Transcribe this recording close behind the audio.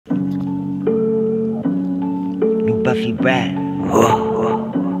Buffy Bratt. Whoa.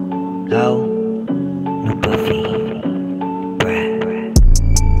 How? New Buffy Bratt.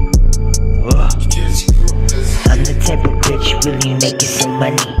 Whoa. I'm the type of bitch really making some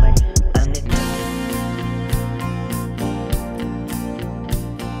money.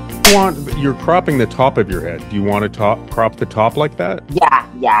 I'm the You're cropping the top of your head. Do you want to crop the top like that? Yeah.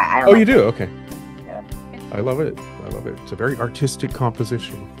 I don't Oh, like you do? it. Okay. Yeah. I love it. It's a very artistic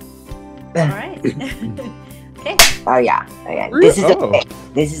composition. All right. Okay. Oh yeah. Okay. Really? This is a wig.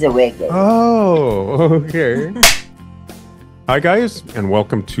 This is a wig. Oh, okay. Hi, guys, and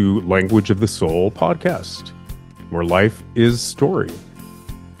welcome to Language of the Soul podcast, where life is story.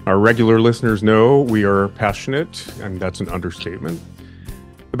 Our regular listeners know we are passionate, and that's an understatement,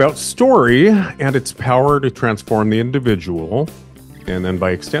 about story and its power to transform the individual, and then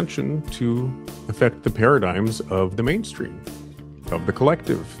by extension to affect the paradigms of the mainstream, of the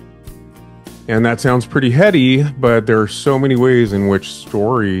collective. And that sounds pretty heady, but there are so many ways in which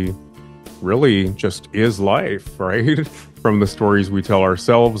story really just is life, right? From the stories we tell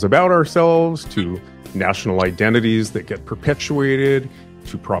ourselves about ourselves, to national identities that get perpetuated,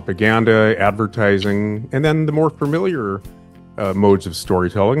 to propaganda, advertising, and then the more familiar modes of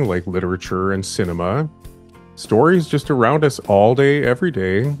storytelling like literature and cinema. Stories just around us all day, every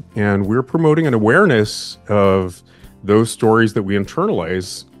day, and we're promoting an awareness of those stories that we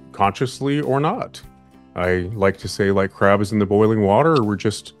internalize, consciously or not. I like to say, like crabs in the boiling water, we're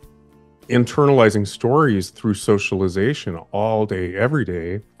just internalizing stories through socialization all day, every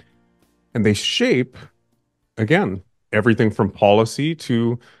day, and they shape, again, everything from policy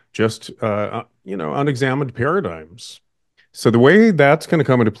to just unexamined paradigms. So the way that's going to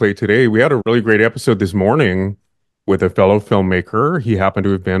come into play today, we had a really great episode this morning with a fellow filmmaker. He happened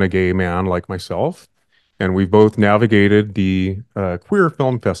to have been a gay man like myself, and we both navigated the queer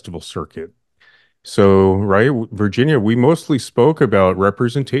film festival circuit. So, right, Virginia, we mostly spoke about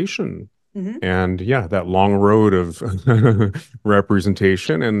representation and that long road of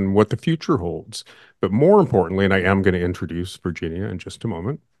representation and what the future holds. But more importantly, and I am going to introduce Virginia in just a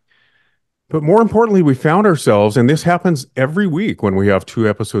moment, but more importantly, we found ourselves, and this happens every week when we have two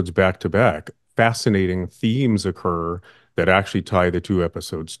episodes back to back, fascinating themes occur that actually tie the two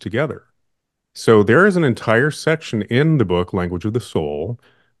episodes together. So there is an entire section in the book, Language of the Soul,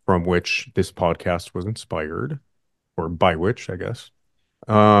 from which this podcast was inspired, or by which, I guess,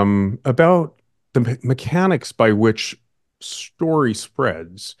 about the mechanics by which story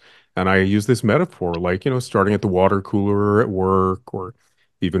spreads. And I use this metaphor, like, starting at the water cooler at work, or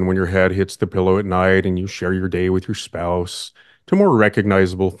even when your head hits the pillow at night and you share your day with your spouse, to more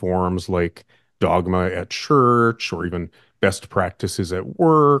recognizable forms like dogma at church, or even best practices at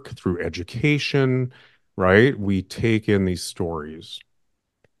work through education, right? We take in these stories.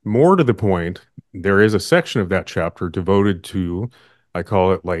 More to the point, there is a section of that chapter devoted to, I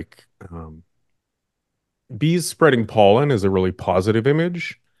call it like bees spreading pollen is a really positive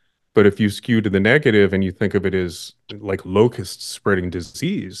image. But if you skew to the negative and you think of it as like locusts spreading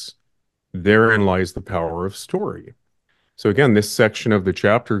disease, therein lies the power of story. So again, this section of the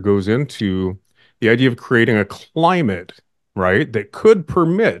chapter goes into the idea of creating a climate, right, that could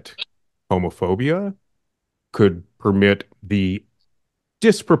permit homophobia, could permit the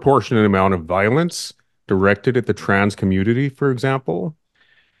disproportionate amount of violence directed at the trans community, for example.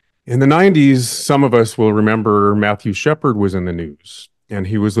 In the 90s, some of us will remember Matthew Shepard was in the news, and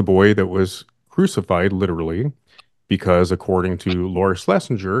he was the boy that was crucified, literally, because according to Laura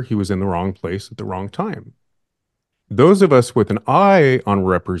Schlesinger, he was in the wrong place at the wrong time. Those of us with an eye on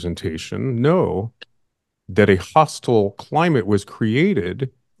representation know that a hostile climate was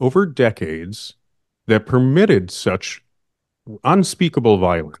created over decades that permitted such unspeakable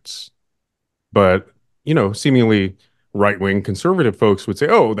violence. But, seemingly right-wing conservative folks would say,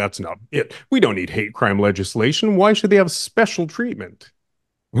 oh, that's not it. We don't need hate crime legislation. Why should they have special treatment?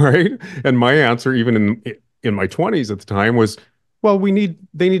 Right? And my answer, even in my 20s at the time, was, well,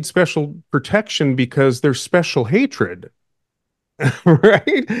 they need special protection because there's special hatred.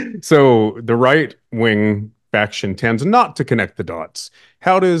 Right? So the right-wing faction tends not to connect the dots.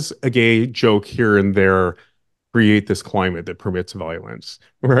 How does a gay joke here and there create this climate that permits violence,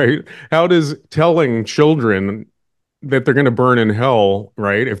 right? How does telling children that they're going to burn in hell,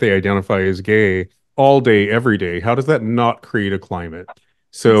 right, if they identify as gay all day, every day, how does that not create a climate?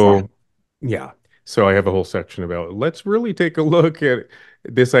 So, Exactly. yeah. So I have a whole section about, let's really take a look at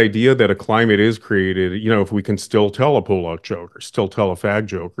this idea that a climate is created, if we can still tell a pull-out joke, or still tell a fag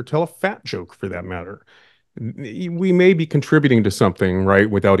joke, or tell a fat joke for that matter. We may be contributing to something, right,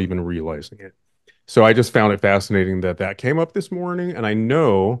 without even realizing it. So I just found it fascinating that that came up this morning, and I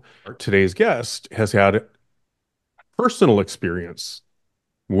know today's guest has had personal experience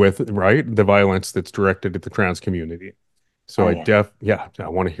with, right, the violence that's directed at the trans community. So Oh yeah. yeah, I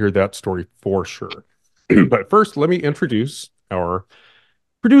want to hear that story for sure. But first, let me introduce our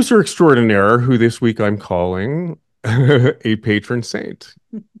producer extraordinaire, who this week I'm calling a patron saint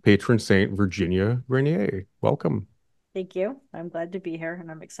Virginia Grenier. Welcome. Thank you. I'm glad to be here and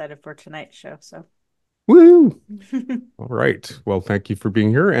I'm excited for tonight's show. So, Woo! All right. Well, thank you for being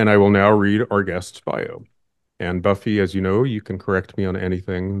here. And I will now read our guest's bio. And Buffy, as you know, you can correct me on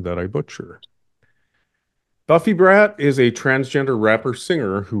anything that I butcher. Buffy Bratt is a transgender rapper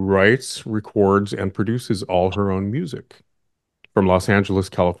singer who writes, records, and produces all her own music. From Los Angeles,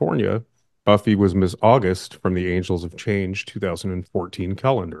 California, Buffy was Miss August from the Angels of Change 2014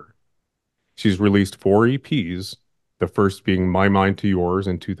 calendar. She's released 4 EPs, the first being My Mind to Yours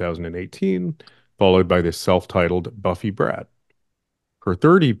in 2018, followed by the self-titled Buffy Bratt. Her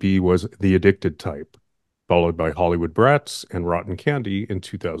third EP was The Addicted Type, followed by Hollywood Bratz and Rotten Candy in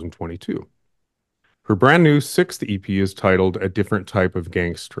 2022. Her brand new sixth EP is titled A Different Type of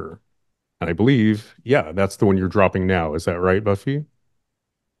Gangster. And I believe, yeah, that's the one you're dropping now. Is that right, Buffy?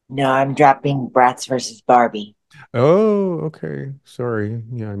 No, I'm dropping Bratz versus Barbie. Oh, okay. Sorry.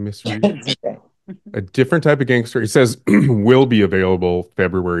 Yeah, I misread. It's okay. A Different Type of Gangster. It says will be available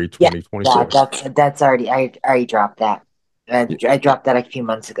February Yeah, 2026. that's already I already dropped that. I dropped that a few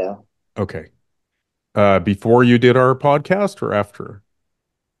months ago. Okay. Before you did our podcast or after?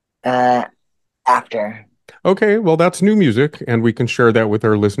 Uh, After. Okay, well, that's new music, and we can share that with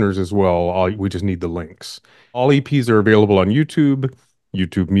our listeners as well. We just need the links. All EPs are available on YouTube,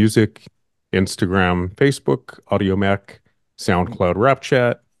 YouTube Music, Instagram, Facebook, AudioMac, SoundCloud Rap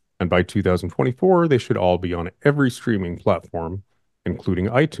Chat, and by 2024, they should all be on every streaming platform, including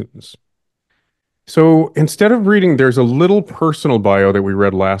iTunes. So instead of reading, there's a little personal bio that we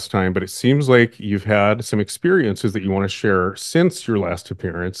read last time, but it seems like you've had some experiences that you want to share since your last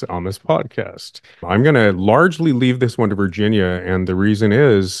appearance on this podcast. I'm going to largely leave this one to Virginia. And the reason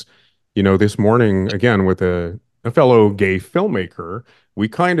is, this morning, again, with a fellow gay filmmaker,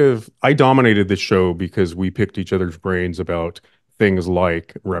 I dominated the show because we picked each other's brains about things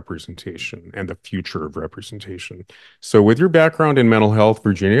like representation and the future of representation. So, with your background in mental health,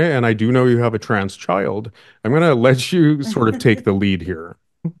 Virginia, and I do know you have a trans child, I'm going to let you sort of take the lead here.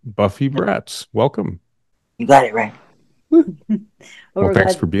 Buffy Bratz, welcome. You got it right. well, Well,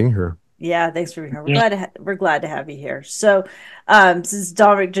 thanks for being here. Yeah, thanks for being here. Yeah. We're glad to have you here. So, since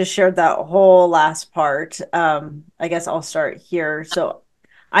Dominic just shared that whole last part, I guess I'll start here. So,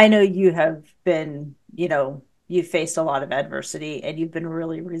 I know you have been, you've faced a lot of adversity and you've been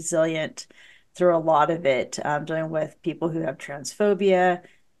really resilient through a lot of it, dealing with people who have transphobia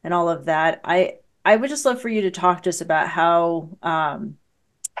and all of that. I would just love for you to talk to us about how,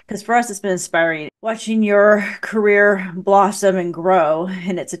 because for us, it's been inspiring watching your career blossom and grow,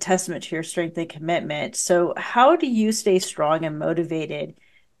 and it's a testament to your strength and commitment. So, how do you stay strong and motivated?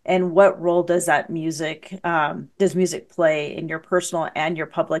 And what role does does music play in your personal and your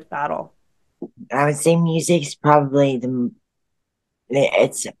public battle? I would say music's probably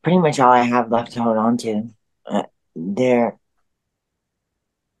it's pretty much all I have left to hold on to. There,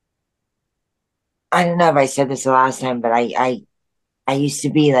 I don't know if I said this the last time, but I used to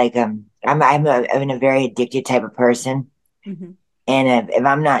be like I'm a very addicted type of person, Mhm. and if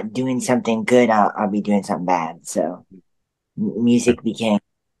I'm not doing something good, I'll be doing something bad. So music became.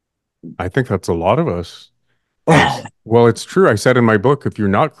 I think that's a lot of us. Well, it's true. I said in my book, if you're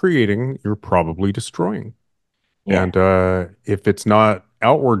not creating, you're probably destroying. Yeah. And if it's not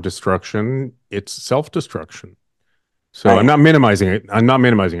outward destruction, it's self-destruction. So Oh I'm yeah. not minimizing it. I'm not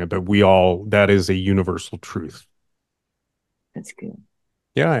minimizing it, but that is a universal truth. That's good.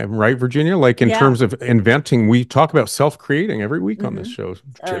 Yeah, right, Virginia. Like in Yeah. terms of inventing, we talk about self-creating every week on this Hmm. show.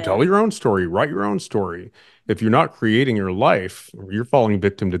 Oh, yeah. Tell your own story, write your own story. If you're not creating your life, you're falling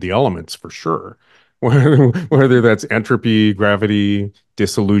victim to the elements for sure. Whether that's entropy, gravity,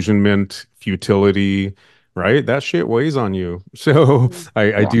 disillusionment, futility, right? That shit weighs on you. So Mhm. I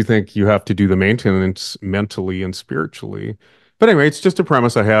Yeah. do think you have to do the maintenance mentally and spiritually. But anyway, it's just a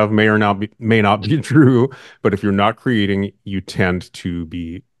premise I have, may not be true. But if you're not creating, you tend to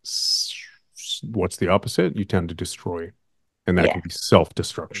be, what's the opposite? You tend to destroy, and that Yeah. can be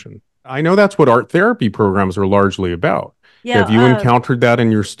self-destruction. I know that's what art therapy programs are largely about. Yeah. Have you encountered that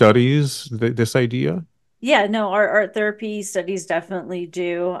in your studies, this idea? Yeah, no, our art therapy studies definitely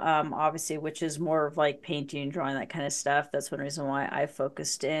do. Obviously, which is more of like painting, drawing, that kind of stuff. That's one reason why I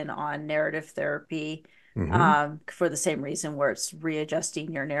focused in on narrative therapy, Hmm. for the same reason where it's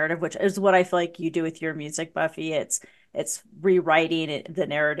readjusting your narrative, which is what I feel like you do with your music, Buffy. It's it's rewriting the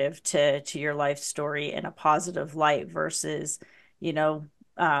narrative to your life story in a positive light versus, you know,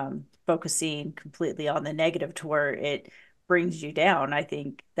 focusing completely on the negative to where it brings you down. I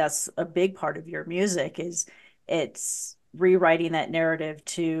think that's a big part of your music is it's rewriting that narrative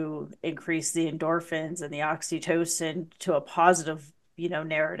to increase the endorphins and the oxytocin to a positive, you know,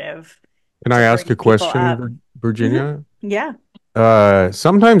 narrative Can I to ask bring a people up. question, Virginia? Yeah.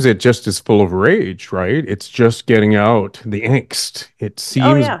 Sometimes it just is full of rage, right? It's just getting out the angst. It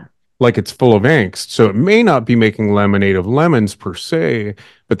Oh seems yeah. like it's full of angst. So it may not be making lemonade of lemons per se,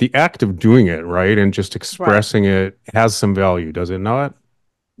 but the act of doing it, right? And just Right. expressing it has some value, does it not?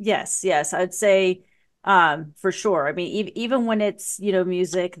 Yes, yes, I'd say for sure. I mean, even when it's, you know,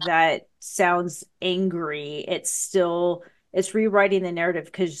 music that sounds angry, it's rewriting the narrative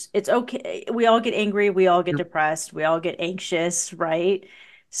because it's okay. We all get angry, we all get You're, depressed, we all get anxious, right?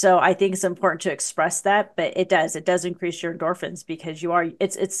 So I think it's important to express that, but it does increase your endorphins because you are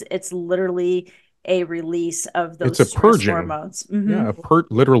it's literally a release of it's those a stress purging. hormones. Yeah, a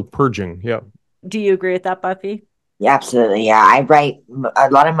literal purging. Yeah. Do you agree with that, Buffy? Yeah, absolutely. Yeah, I write a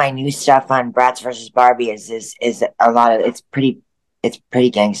lot of my new stuff on Bratz versus Barbie is a lot of it's pretty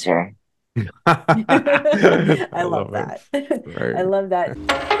gangster. I I love love it. that. I Right. love that.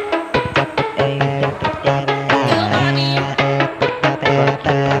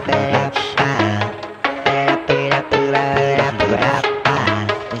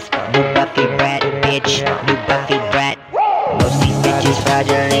 New Buffy Brat, bitch. New Buffy Brat. Most these bitches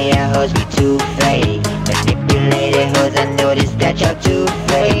fraudulent, hoes be two-faced. Manipulated hoes, I noticed that y'all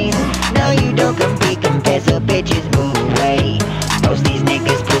two-faced. No, you don't compete, compare, so bitches move away. Most these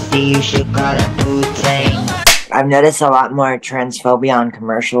niggas pussy, you should call them Wu-Tang. I've noticed a lot more transphobia on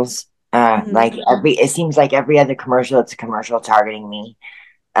commercials. Like it seems like every other commercial, it's a commercial targeting me.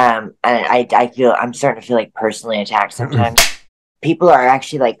 And I feel I'm starting to feel like personally attacked sometimes. People are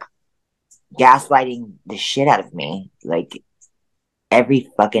actually like gaslighting the shit out of me, like every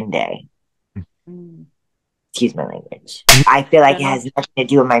fucking day. Mm. Excuse my language. I feel like it Yeah. has nothing to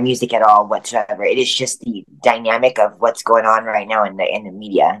do with my music at all whatsoever. It is just the dynamic of what's going on right now in the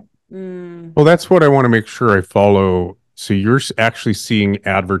media. Mm. Well, that's what I want to make sure I follow. So you're actually seeing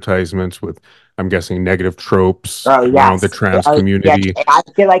advertisements with, I'm guessing, negative tropes Oh around the yes, trans yeah. community. I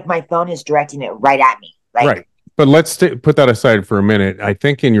feel like my phone is directing it right at me. Right. Like But let's put that aside for a minute. I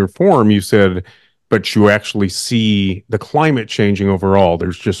think in your form you said, but you actually see the climate changing overall.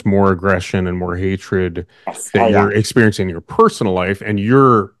 There's just more aggression and more hatred yes, oh that yeah, you're experiencing in your personal life, and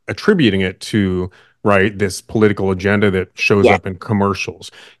you're attributing it to, right, this political agenda that shows yeah. up in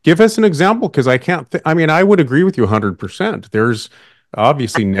commercials. Give us an example, because I can't. I mean, I would agree with you 100%. There's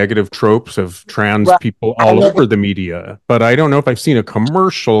obviously negative tropes of trans Well, people I all live over the media, but I don't know if I've seen a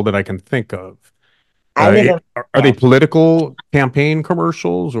commercial that I can think of. I live in Are they political campaign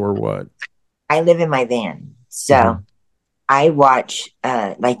commercials or what? I live in my van, so Hmm. I watch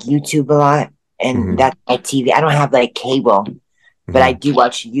like YouTube a lot, and Hmm. that's my TV. I don't have like cable, but I Hmm. do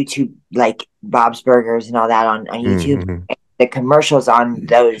watch YouTube, like Bob's Burgers and all that on YouTube. Hmm. The commercials on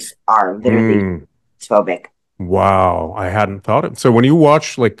those are literally Mm. phobic. Wow, I hadn't thought of. So when you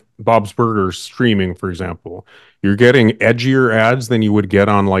watch like Bob's Burgers streaming, for example, you're getting edgier ads than you would get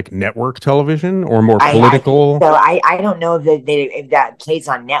on like network television or more I think political. so. I don't know if that plays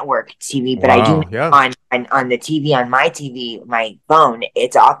on network TV, but I do know Wow, yeah. on the TV on my TV, my phone,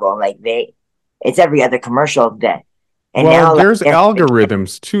 it's awful. It's every other commercial that, and Well, now like there's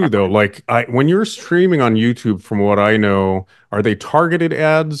algorithms too, though. Like when you're streaming on YouTube, from what I know, are they targeted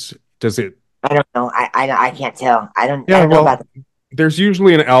ads? Does it? I don't know. I can't tell. I Yeah, don't know well, about that. there's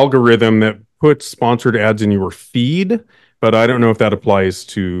usually an algorithm that puts sponsored ads in your feed, but I don't know if that applies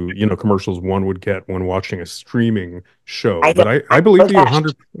to, commercials one would get when watching a streaming show. I But know, I, I I believe know you that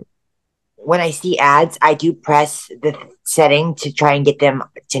 100. when I see ads, I do press the setting to try and get them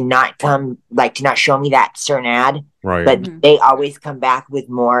to not come, like to not show me that certain ad, Right. but Mhm. they always come back with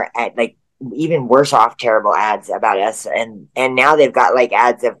more at like even worse off terrible ads about us, and now they've got like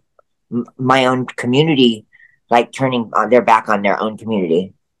ads of my own community, like turning on their back on their own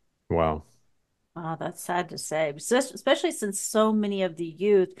community. Wow. Oh, that's sad to say, especially since so many of the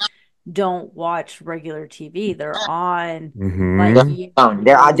youth don't watch regular TV. They're on like The Hmm. phone.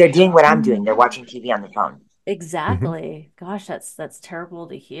 YouTube. They're doing what I'm doing. They're watching TV on the phone. Hmm. Exactly. Gosh, that's terrible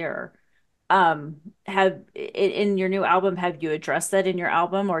to hear. Have in your new album, have you addressed that in your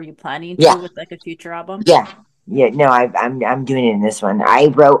album, or are you planning to Yeah, with like a future album? yeah, yeah. No, I'm doing it in this one. I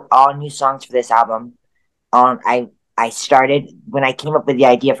wrote all new songs for this album. I started when I came up with the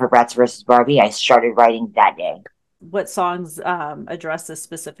idea for Bratz versus Barbie. I started writing that day. What songs address this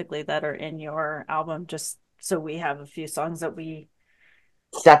specifically that are in your album? Just so we have a few songs that we.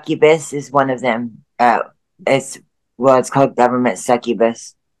 Succubus is one of them. It's called Government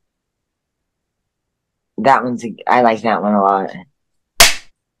Succubus. That one's I like that one a lot.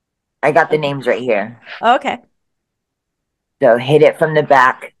 I got the names right here. Okay. So Hit It From the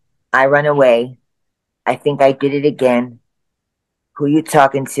Back, I Run Away, I Think I Did It Again, Who You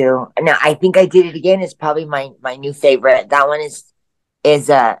Talking To? Now I Think I Did It Again is probably my new favorite. That one is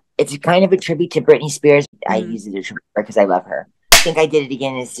it's kind of a tribute to Britney Spears. I use it as a tribute because I love her. I Think I Did It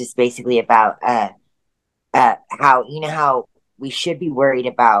Again is just basically about how how we should be worried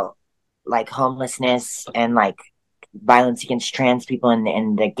about like homelessness and like violence against trans people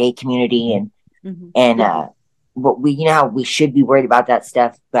in the gay community and what we how we should be worried about that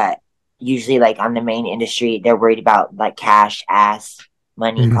stuff, but usually like on the main industry they're worried about like cash, ass,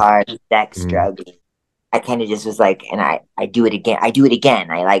 money, cars, sex, drugs. I kind of just was like, and I do it again. I do it again.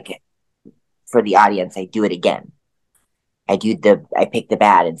 I like for the audience. I do it again. I pick the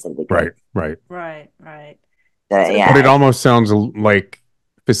bad instead of the good. Right. Yeah. But it almost sounds like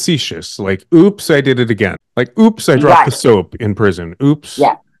facetious. Like, oops, I did it again. Like, oops, I dropped the soap in prison. Oops.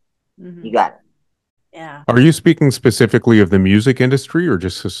 Yeah. You got it. Yeah. Are you speaking specifically of the music industry or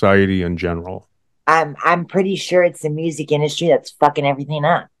just society in general? I'm pretty sure it's the music industry that's fucking everything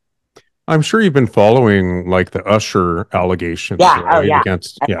up. I'm sure you've been following like the Usher allegations, right?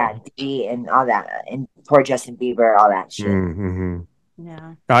 Against Diddy and all that, and poor Justin Bieber, all that shit.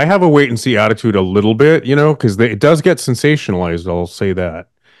 Yeah. I have a wait and see attitude a little bit, because it does get sensationalized. I'll say that,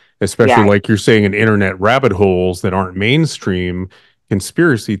 especially like you're saying in internet rabbit holes that aren't mainstream,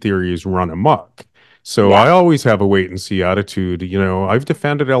 conspiracy theories run amok. So I always have a wait and see attitude. I've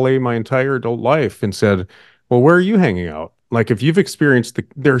defended LA my entire adult life and said, well, where are you hanging out? Like if you've experienced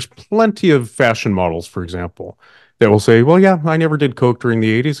there's plenty of fashion models, for example, that will say, well, yeah, I never did coke during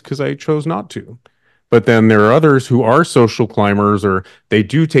the 80s because I chose not to. But then there are others who are social climbers or they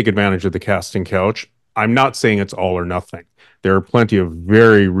do take advantage of the casting couch. I'm not saying it's all or nothing. There are plenty of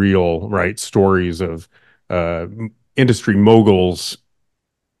very real, stories of industry moguls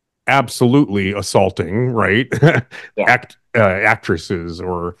absolutely assaulting, actresses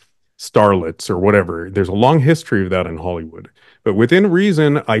or starlets or whatever. There's a long history of that in Hollywood. But within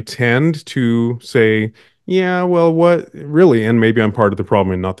reason, I tend to say, yeah, well, what really, and maybe I'm part of the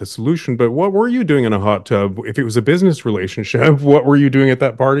problem and not the solution, but what were you doing in a hot tub? If it was a business relationship, what were you doing at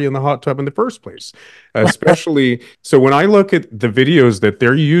that party in the hot tub in the first place? Especially, so when I look at the videos that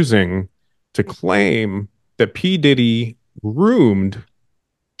they're using to claim that P. Diddy groomed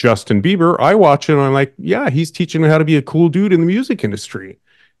Justin Bieber, I watch it and I'm like, yeah, he's teaching him how to be a cool dude in the music industry.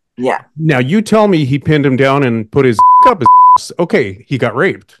 Yeah. Now you tell me he pinned him down and put his up his ass. Okay, he got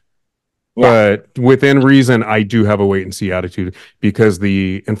raped. Yeah. But within reason, I do have a wait and see attitude because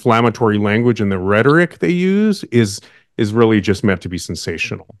the inflammatory language and the rhetoric they use is really just meant to be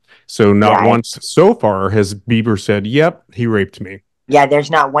sensational. So not once so far has Bieber said, yep, he raped me. Yeah,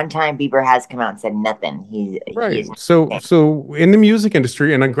 there's not one time Bieber has come out and said nothing. So in the music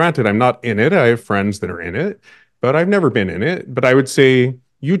industry, and granted, I'm not in it. I have friends that are in it, but I've never been in it. But I would say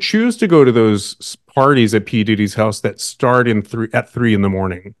you choose to go to those parties at P. Diddy's house that start at 3 in the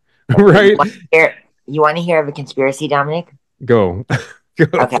morning, right? You want to hear of a conspiracy, Dominic? Go.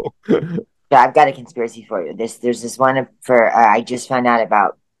 Okay. So I've got a conspiracy for you. There's this one for I just found out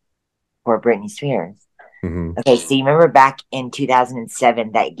about for Britney Spears. Okay, so you remember back in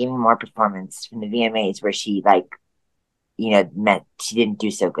 2007 that Give Me More performance from the VMAs where she she didn't do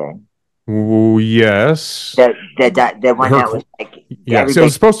so good. Oh, yes. The one that was like so it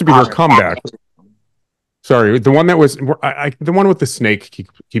was supposed to be her comeback. Sorry, the one that was the one with the snake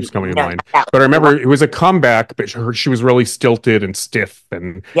keeps coming to mind. But I remember it was a comeback, but she was really stilted and stiff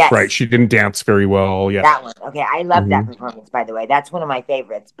and she didn't dance very well. Yeah, that one. Okay, I love that performance. By the way, that's one of my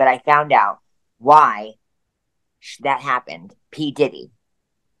favorites. But I found out why that happened. P. Diddy.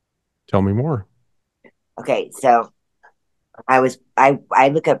 Tell me more. Okay, so I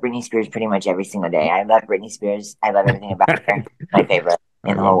look up Britney Spears pretty much every single day. I love Britney Spears. I love everything about her. My favorite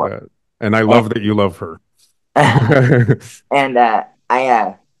in the whole world. And I love that you love her. And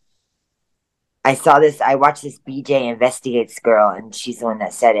I saw this. I watched this BJ Investigates girl, and she's the one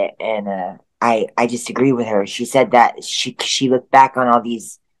that said it. And I just agree with her. She said that she looked back on all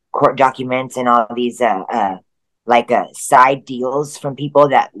these court documents and all these side deals from people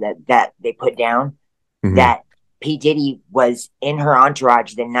that they put down that P. Diddy was in her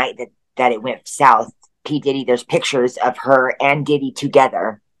entourage the night that it went south. P. Diddy, there's pictures of her and Diddy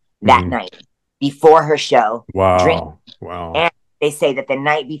together that night before her show. Wow. And they say that the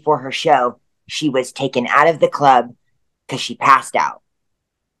night before her show, she was taken out of the club because she passed out.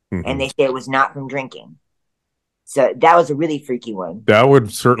 And they say it was not from drinking. So that was a really freaky one. That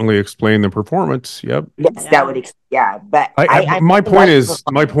would certainly explain the performance. Yep. Yes, that would. But my point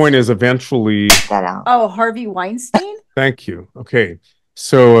is eventually that out. Oh, Harvey Weinstein. Thank you. Okay,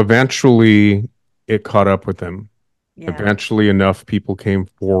 so eventually it caught up with him. Yeah. Eventually, enough people came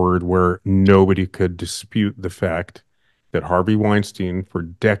forward where nobody could dispute the fact that Harvey Weinstein, for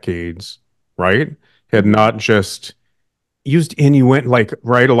decades, right, had not just used innuendo, like,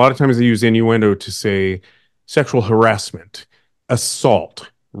 right? A lot of times they use innuendo to say sexual harassment,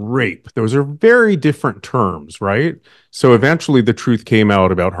 assault, rape. Those are very different terms, right? So eventually the truth came out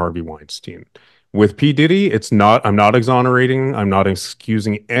about Harvey Weinstein. With P. Diddy, I'm not exonerating, I'm not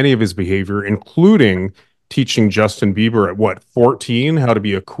excusing any of his behavior, including teaching Justin Bieber at what, 14, how to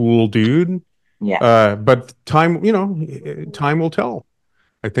be a cool dude. Yeah. But time will tell.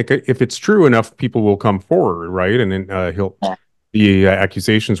 I think if it's true, enough people will come forward, right? And then the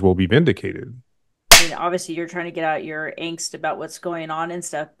accusations will be vindicated. I mean, obviously you're trying to get out your angst about what's going on and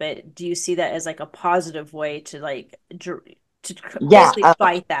stuff, but do you see that as like a positive way to like basically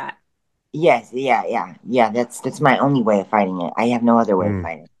fight that? Yes, yeah. That's my only way of fighting it. I have no other way of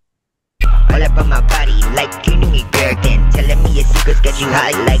fighting it. All up on my body like you knew me Birkin. Telling me your secrets get you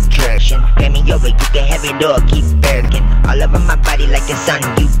high like Kirschen. Pay me over, you can have it all, keep Birkin. All over my body like the sun,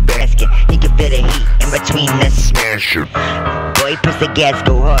 you basking. You can feel the heat in between the smashing. Boy, push the gas,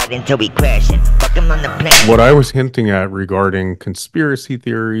 go hard until we crashing. Fuck him on the plane. What I was hinting at regarding conspiracy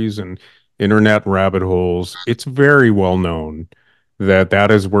theories and internet rabbit holes, it's very well known that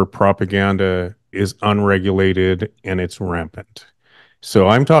is where propaganda is unregulated and it's rampant. So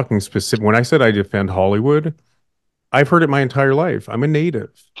I'm talking specific. When I said I defend Hollywood, I've heard it my entire life. I'm a native.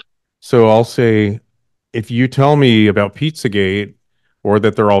 So I'll say, if you tell me about Pizzagate or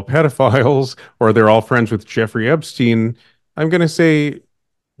that they're all pedophiles or they're all friends with Jeffrey Epstein, I'm going to say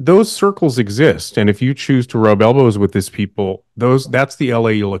those circles exist. And if you choose to rub elbows with these people, that's the LA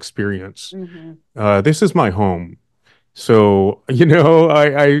you'll experience. This is my home. So, you know,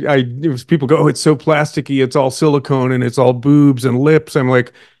 people go, oh, it's so plasticky, it's all silicone and it's all boobs and lips. I'm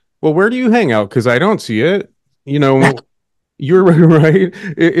like, well, where do you hang out? Because I don't see it. You know, you're right.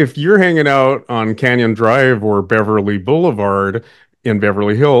 If you're hanging out on Canyon Drive or Beverly Boulevard in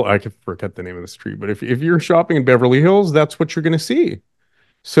Beverly Hills, I could forget the name of the street, but if you're shopping in Beverly Hills, that's what you're going to see.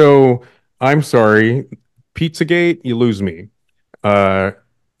 So I'm sorry, Pizzagate, you lose me.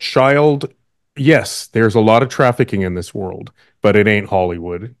 Yes, there's a lot of trafficking in this world, but it ain't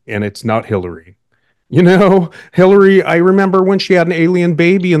Hollywood, and it's not Hillary. You know, Hillary, I remember when she had an alien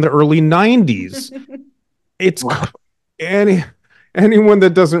baby in the early 90s. It's anyone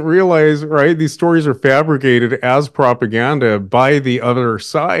that doesn't realize, right, these stories are fabricated as propaganda by the other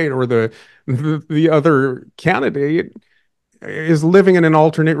side, or the other candidate is living in an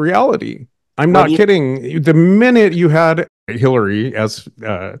alternate reality. I'm not kidding. The minute you had Hillary as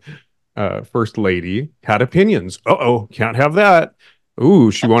first lady, had opinions. Can't have that. Ooh,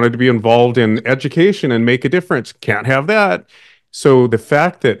 she wanted to be involved in education and make a difference. Can't have that. So the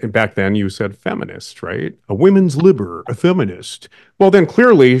fact that back then you said feminist, right? A women's liber, a feminist. Well, then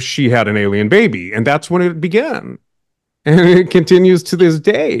clearly she had an alien baby, and that's when it began. And it continues to this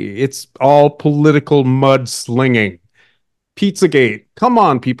day. It's all political mudslinging. Pizzagate. Come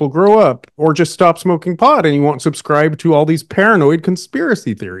on, people, grow up, or just stop smoking pot and you won't subscribe to all these paranoid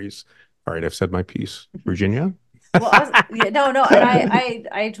conspiracy theories. All right, I've said my piece. Virginia? Well, no, and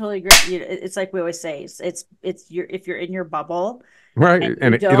I totally agree. It's like we always say, if you're in your bubble, right,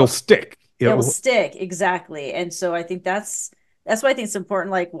 and it'll stick. It'll stick, exactly. And so I think that's why I think it's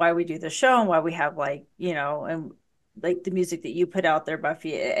important, like why we do the show and why we have, like, you know, and like the music that you put out there,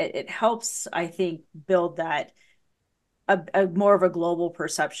 Buffy. It helps, I think, build that a more of a global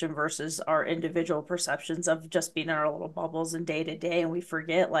perception versus our individual perceptions of just being in our little bubbles and day to day, and we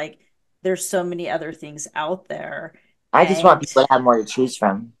forget, like, there's so many other things out there. I just want people to have more to choose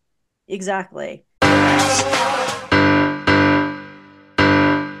from. Exactly.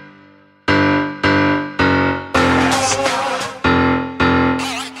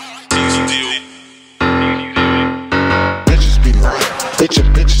 Bitches be lying,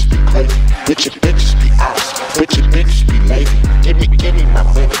 bitches be crazy, bitches be awesome, bitches be lazy. Give me my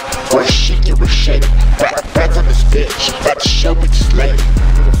money, or she get with shady. Back on this bitch, about to show bitches lady.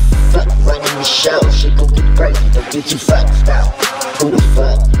 Fuck running the show, she gon' get crazy, don't get you fucked out. Who the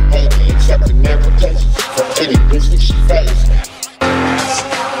fuck ain't me accepting applications for any business she face?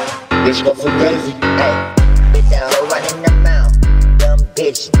 Bitch go for lazy, ayy. Bitch, that hoe running the mouth. Dumb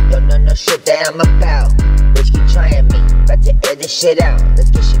bitch, don't know no shit that I'm about. Bitch, keep trying me, about to air this shit out. Let's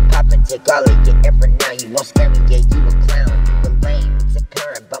get shit poppin', take all of your effort now. You won't scare me, yeah, you a clown. You a lame, it's a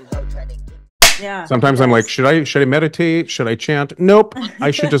current bum hoe trying to get. Yeah. Sometimes I'm like, should I meditate? Should I chant? Nope.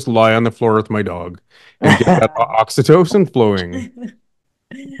 I should just lie on the floor with my dog and get that oxytocin flowing.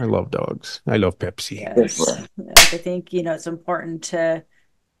 I love dogs. I love Pepsi. Yes. I think, it's important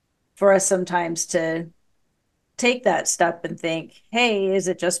for us sometimes to take that step and think, hey, is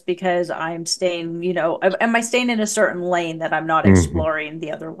it just because I'm staying, am I staying in a certain lane that I'm not exploring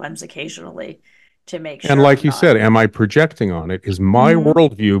the other ones occasionally to make And sure like I'm you not. said, am I projecting on it? Is my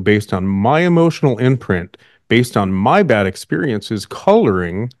worldview based on my emotional imprint, based on my bad experiences,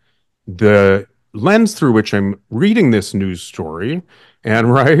 coloring the lens through which I'm reading this news story?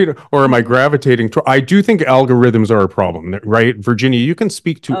 And right, or am I gravitating to? I do think algorithms are a problem, right? Virginia, you can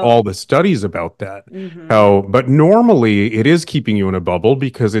speak to all the studies about that. How, but normally it is keeping you in a bubble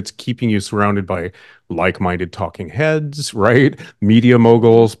because it's keeping you surrounded by like-minded talking heads, right? Media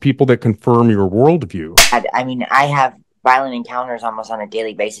moguls, people that confirm your worldview. I mean, I have violent encounters almost on a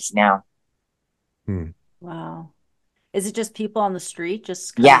daily basis now. Wow. Is it just people on the street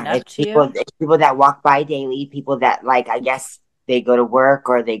just Yeah, coming up to you? it's people that walk by daily, people that like, I guess they go to work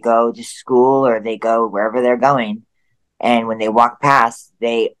or they go to school or they go wherever they're going. And when they walk past,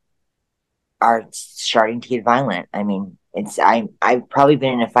 they are starting to get violent. I mean, I've probably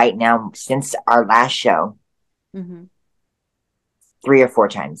been in a fight now since our last show, 3 or 4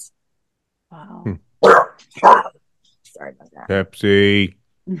 times. Wow. Sorry about that. Pepsi.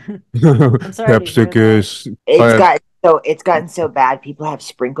 I'm sorry to hear that. It's gotten so bad. People have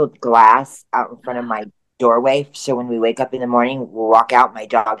sprinkled glass out in front of my doorway. So when we wake up in the morning, we'll walk out. My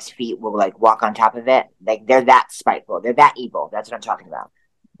dog's feet will like walk on top of it. Like they're that spiteful. They're that evil. That's what I'm talking about.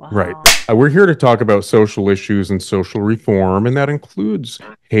 Wow. Right. We're here to talk about social issues and social reform, and that includes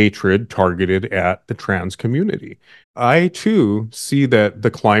hatred targeted at the trans community. I, too, see that the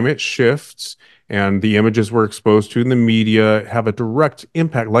climate shifts and the images we're exposed to in the media have a direct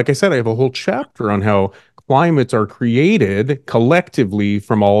impact. Like I said, I have a whole chapter on how climates are created collectively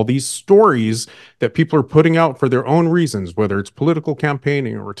from all these stories that people are putting out for their own reasons, whether it's political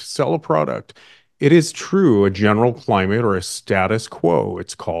campaigning or to sell a product. It is true, a general climate or a status quo,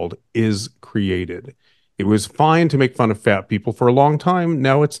 it's called, is created. It was fine to make fun of fat people for a long time.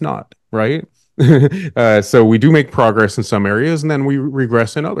 Now it's not, right? So we do make progress in some areas and then we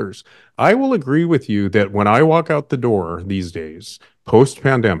regress in others. I will agree with you that when I walk out the door these days,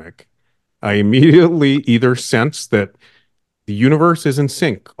 post-pandemic, I immediately either sense that the universe is in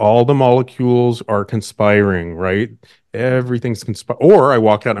sync. All the molecules are conspiring, right? Everything's conspiring. Or I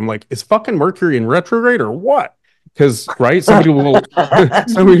walk out, I'm like, is fucking Mercury in retrograde or what? Because, right, somebody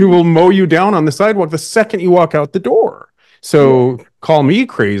will mow you down on the sidewalk the second you walk out the door. So call me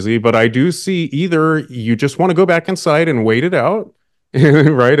crazy, but I do see either you just want to go back inside and wait it out,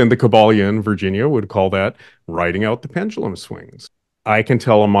 right? And the Kabbalion, Virginia, would call that riding out the pendulum swings. I can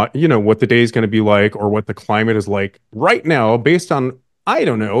tell them, what the day is going to be like or what the climate is like right now based on, I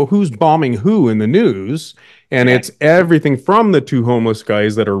don't know, who's bombing who in the news. And it's everything from the 2 homeless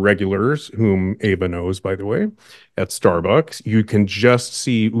guys that are regulars, whom Ava knows, by the way, at Starbucks. You can just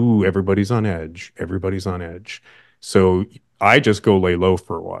see, ooh, everybody's on edge. Everybody's on edge. So I just go lay low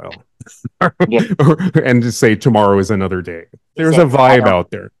for a while and just say tomorrow is another day. There's a vibe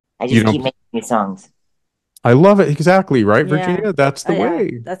out there. I just keep making new songs. I love it. Exactly. Right, Yeah. Virginia? That's the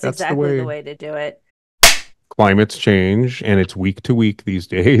way. That's exactly the way to do it. Climates change and it's week to week these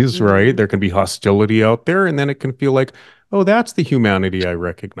days, right? There can be hostility out there and then it can feel like, oh, that's the humanity I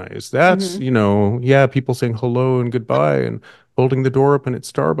recognize. That's, people saying hello and goodbye and holding the door open at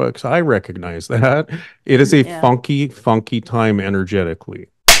Starbucks. I recognize that. It is a funky, funky time energetically.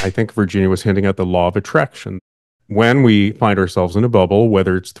 I think Virginia was hinting at the law of attraction. When we find ourselves in a bubble,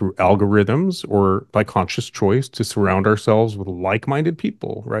 whether it's through algorithms or by conscious choice to surround ourselves with like-minded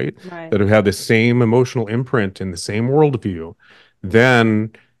people, right? That have had the same emotional imprint and the same worldview,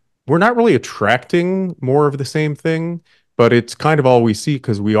 then we're not really attracting more of the same thing, but it's kind of all we see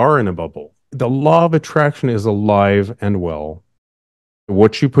because we are in a bubble. The law of attraction is alive and well.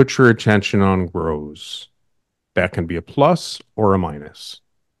 What you put your attention on grows. That can be a plus or a minus.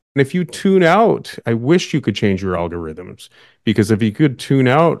 And if you tune out, I wish you could change your algorithms, because if you could tune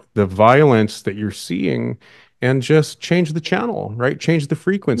out the violence that you're seeing and just change the channel, right? Change the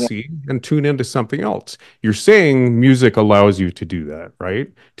frequency and tune into something else. You're saying music allows you to do that, right?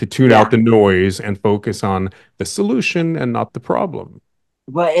 To tune out the noise and focus on the solution and not the problem.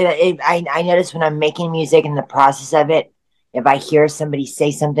 Well, I notice when I'm making music in the process of it, if I hear somebody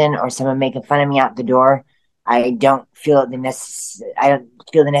say something or someone making fun of me out the door, I don't feel the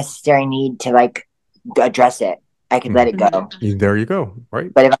necessary need to like address it. I could let it go. There you go.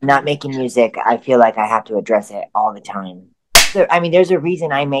 Right. But if I'm not making music, I feel like I have to address it all the time. So, I mean, there's a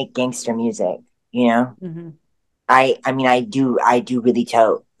reason I make gangster music. you know. Mm-hmm. I mean, I do really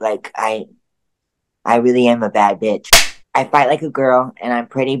tote. Like, I really am a bad bitch. I fight like a girl, and I'm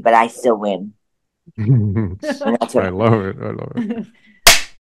pretty, but I still win. And that's I what. love it. I love it. I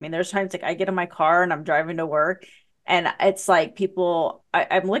mean, there's times like I get in my car and I'm driving to work, and it's like people,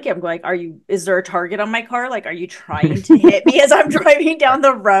 I'm looking, I'm going, is there a target on my car? Like, are you trying to hit me as I'm driving down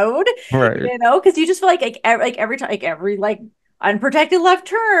the road? Right. You know, because you just feel like every time, like every like unprotected left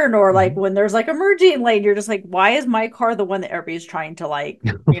turn, or like Mhm. when there's like a merging lane, you're just like, why is my car the one that everybody's trying to like,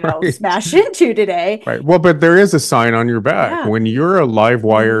 Right. smash into today? Right. Well, but there is a sign on your back. Yeah. When you're a live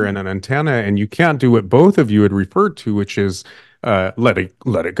wire Mhm. and an antenna and you can't do what both of you had referred to, which is let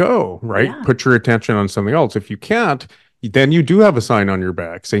it go, right? Yeah. Put your attention on something else. If you can't, then you do have a sign on your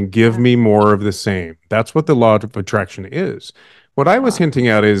back saying, give Yeah. me more of the same. That's what the law of attraction is. What I was Wow. hinting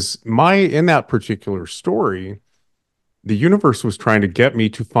at is in that particular story, the universe was trying to get me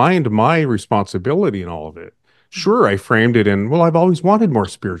to find my responsibility in all of it. Sure, I framed it in, well, I've always wanted more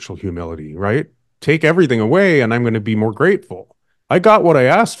spiritual humility, right? Take everything away and I'm going to be more grateful. I got what I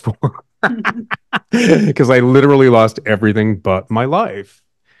asked for because I literally lost everything but my life.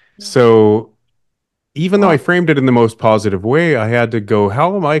 Yeah. So even though I Well, framed it in the most positive way, I had to go,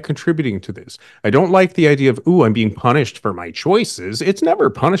 how am I contributing to this? I don't like the idea of, ooh, I'm being punished for my choices. It's never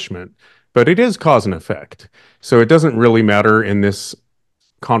punishment, but it is cause and effect. So it doesn't really matter in this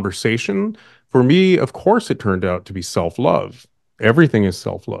conversation. For me, of course, it turned out to be self love. Everything is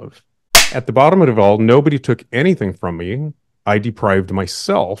self love. At the bottom of it all, nobody took anything from me. I deprived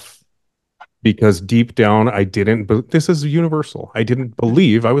myself because deep down, I didn't, this is universal. I didn't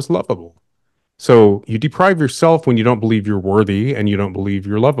believe I was lovable. So you deprive yourself when you don't believe you're worthy and you don't believe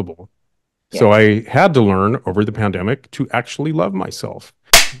you're lovable. yeah. So I had to learn over the pandemic to actually love myself.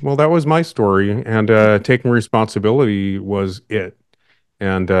 Well, that was my story, and taking responsibility was it.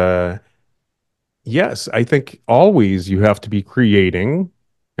 And yes, I think always you have to be creating,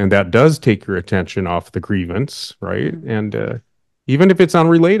 and that does take your attention off the grievance, right? Mhm. And even if it's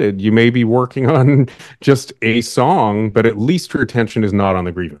unrelated, you may be working on just a song, but at least your attention is not on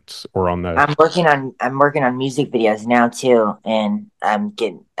the grievance or on the I'm working on music videos now too, and I'm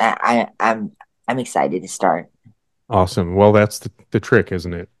excited to start. awesome. Well, that's the trick,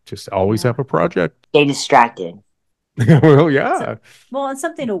 isn't it? Just always Yeah. have a project. Stay distracted. Well, So, yeah. well, and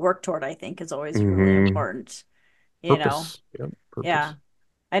something to work toward, I think, is always really Hmm. important, you know? Purpose. Yep. Yeah. Purpose.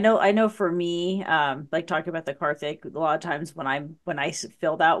 I know for me, like talking about the car thing, a lot of times when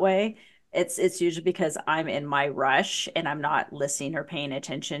feel that way, it's usually because I'm in my rush and I'm not listening or paying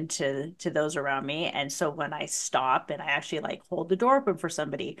attention to those around me. And so when I stop and I actually like hold the door open for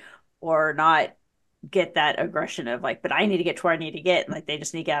somebody, or not get that aggression of like, but I need to get to where I need to get, and like they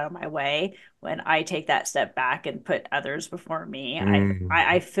just need to get out of my way. When I take that step back and put others before me, I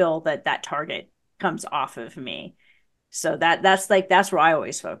Mhm. feel that target comes off of me. So that's where I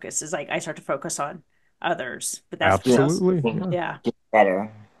always focus, is like I start to focus on others. But Doing that's Absolutely. something Yeah. yeah. just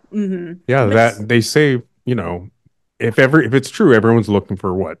better. Yeah, Which that they say, if it's true, everyone's looking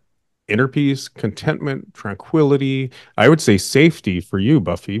for what? Inner peace, contentment, tranquility. I would say safety for you,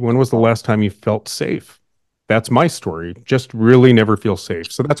 Buffy. When was the last time you felt safe? That's my story. Just really never feel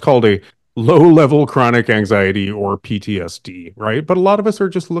safe. So that's called a low-level chronic anxiety or PTSD, right? But a lot of us are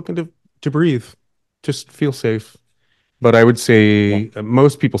just looking to breathe, just feel safe. But I would Yeah. say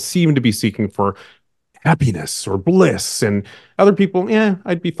most people seem to be seeking for happiness or bliss, and other people, yeah,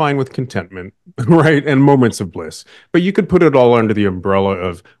 I'd be fine with contentment, right? And moments of bliss. But you could put it all under the umbrella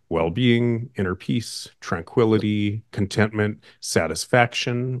of well-being, inner peace, tranquility, contentment,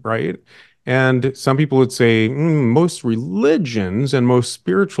 satisfaction, right? And some people would say most religions and most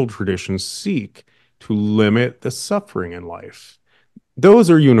spiritual traditions seek to limit the suffering in life. Those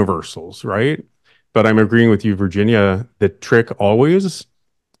are universals, right? But I'm agreeing with you, Virginia. The trick always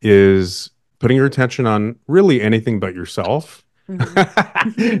is putting your attention on really anything but yourself.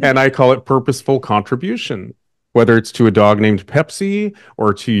 mhm. And I call it purposeful contribution, whether it's to a dog named Pepsi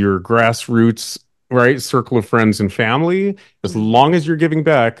or to your grassroots, right, circle of friends and family. As Mhm. long as you're giving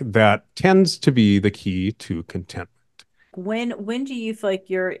back, that tends to be the key to contentment. When do you feel like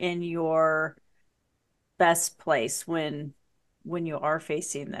you're in your best place when you are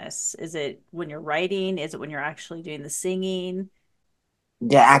facing this? Is it when you're writing? Is it when you're actually doing the singing?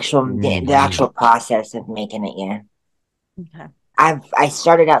 The actual process of making it. Yeah. Okay. I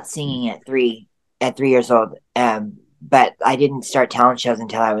started out singing at 3 years old. But I didn't start talent shows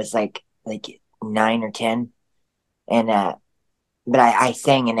until I was like 9 or 10. And but I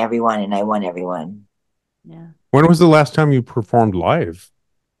sang in everyone and I won everyone. Yeah. When was the last time you performed live?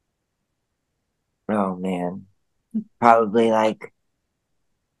 Oh man. Probably like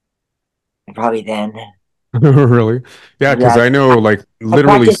Probably then. Really? Yeah, because Yeah, I know like I literally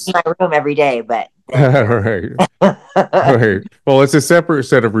practice in my room every day, but then you're right. Right. Well, it's a separate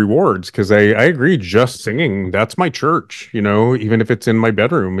set of rewards because I agree, just singing, that's my church, even if it's in my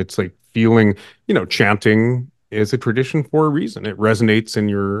bedroom, it's like feeling, chanting is a tradition for a reason. It resonates in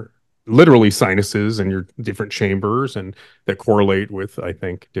your literally sinuses and your different chambers and that correlate with, I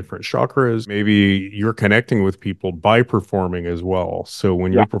think, different chakras. Maybe you're connecting with people by performing as well. So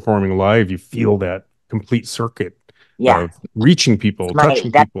when yeah, you're performing live, you feel that complete circuit yeah. of reaching It's people, my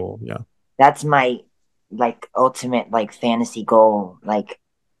touching people. Yeah. that's my like ultimate like fantasy goal, like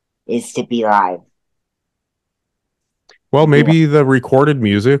is to be live. Well, To be maybe the recorded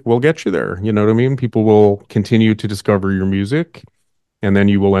music will get you there. You know what I mean? People will continue to discover your music, and then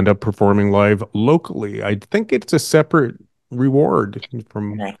you will end up performing live locally. I think it's a separate reward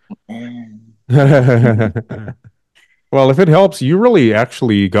from. like, Well, if it helps, you really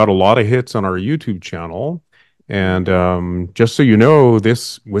actually got a lot of hits on our YouTube channel. And just so you know,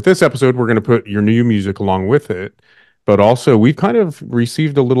 this episode, we're going to put your new music along with it. But also, we've kind of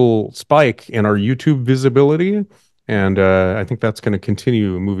received a little spike in our YouTube visibility. And I think that's going to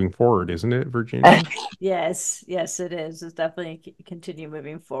continue moving forward, isn't it, Virginia? Yes, yes, it is. It's definitely continue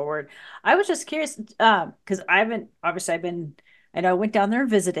moving forward. I was just curious, because I haven't obviously I know I went down there and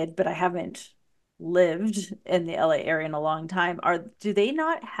visited, but I haven't lived in the LA area in a long time. Do they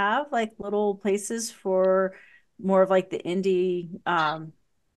not have like little places for more of like the indie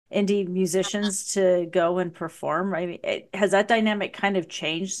musicians to go and perform? I mean, has that dynamic kind of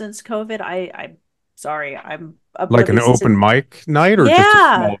changed since COVID? I'm sorry, I'm Like an oblivious to. open mic night or just a Yeah.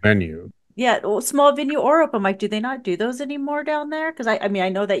 small venue? Yeah, well, small venue or open mic. Do they not do those anymore down there? Because I mean, I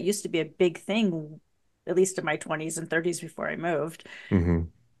know that used to be a big thing, at least in my 20s and 30s before I moved. Hmm.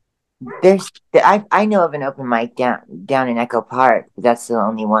 I know of an open mic down in Echo Park, but that's the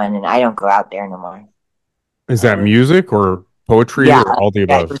only one, and I don't go out there no more. Is that Oh, music or poetry Yeah, or all the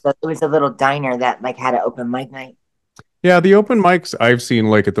yeah, it above? was a little diner that like had an open mic night. Yeah, the open mics I've seen,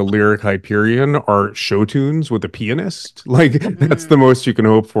 like at the Lyric Hyperion, are show tunes with a pianist. Like that's the mm, most you can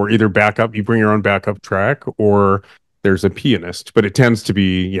hope for. Either backup, you bring your own backup track, or there's a pianist. But it tends to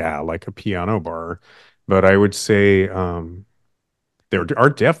be, yeah, like a piano bar. But I would say there are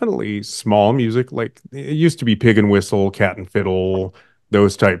definitely small music, like it used to be Pig and Whistle, Cat and Fiddle,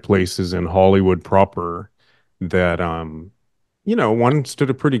 those type places in Hollywood proper that one stood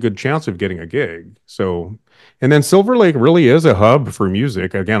a pretty good chance of getting a gig. So, and then Silver Lake really is a hub for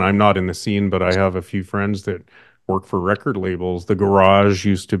music. Again, I'm not in the scene, but I have a few friends that work for record labels. The Garage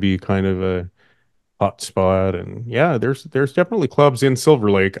used to be kind of a hot spot, and yeah, there's definitely clubs in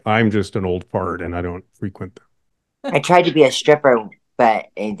Silver Lake. I'm just an old fart and I don't frequent I tried to be a stripper, but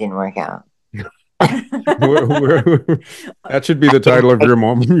it didn't work out. them. That should be the title of your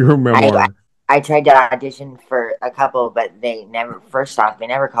I, memoir. I tried to audition for a couple, but they never. First off, they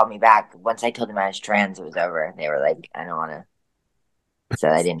never called me back. Once I told them I was trans, it was over. They were like, "I don't want to," so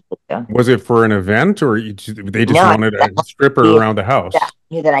I didn't go. Was it for an event or they just No, wanted a stripper around the I house?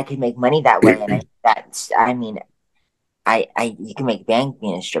 knew that I could make money that way, and I mean, you can make bank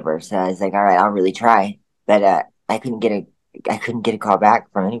being a stripper. So I was like, all right, I'll really try. But I couldn't get a call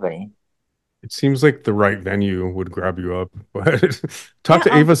back from anybody. It seems like the right venue would grab you up, but talk Yeah,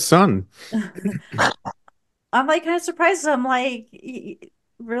 to Ava's son. I'm like kind of surprised. I'm like,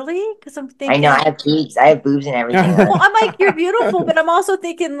 really? Because I'm I know thinking, I have boobs and everything. well, I'm like, you're beautiful, but I'm also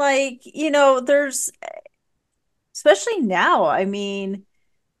thinking like, there's especially now. I mean,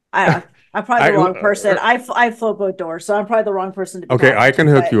 I I'm probably I the wrong person. I float boat doors, so I'm probably the wrong person to be Okay, I talking can to.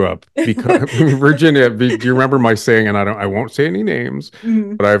 hook But you up because Virginia, do you remember my saying? And I won't say any names,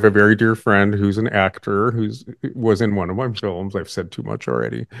 Mhm. but I have a very dear friend who's an actor who's was in one of my films. I've said too much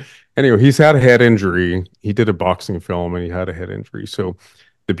already. Anyway, he's had a head injury. He did a boxing film and he had a head injury. So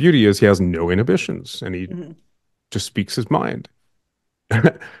the beauty is he has no inhibitions and he Mhm. just speaks his mind.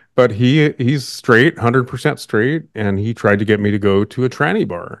 But he's straight, 100% straight, and he tried to get me to go to a tranny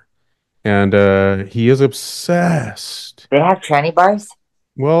bar. And he is obsessed. they have tranny bars.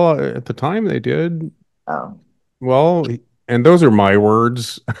 Well, at the time they did. Oh, Well, and those are my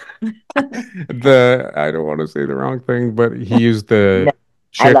words. I don't want to say the wrong thing, but he used no, the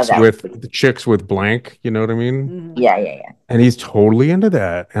I love chicks that with word. the chicks with blank, you know what I mean? Mhm. Yeah, yeah, yeah. And he's totally into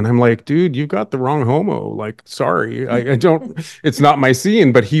that. And I'm like, dude, you got the wrong homo. Like, sorry, I don't, it's not my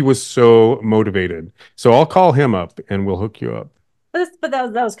scene, but he was so motivated. So I'll call him up and we'll hook you up. But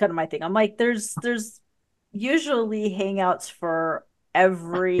that was kind of my thing. I'm like, there's usually hangouts for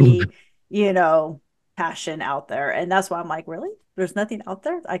every, passion out there. And that's why I'm like, really? There's nothing out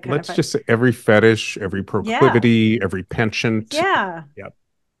there? I kind of Let's find, just say every fetish, every yeah, proclivity, every penchant. yeah. Yep.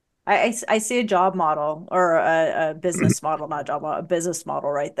 I see a job model or a business model, not job model, a business model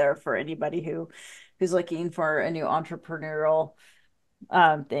right there for anybody who's looking for a new entrepreneurial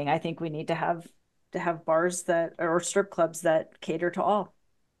thing. I think we need to have bars that or strip clubs that cater to all.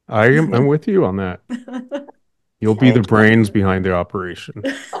 I'm with you on that. You'll be I the think that's brains behind the operation.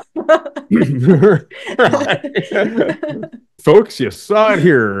 Folks, you saw it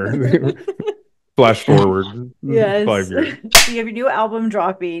here. Flash forward Yes. 5 years. So you have your new album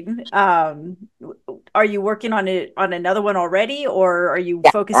dropping. Are you working on it on another one already, or are you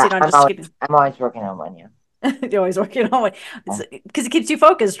yeah. focusing on just keeping? I'm always working on one. Yeah. You're always working on one because it keeps you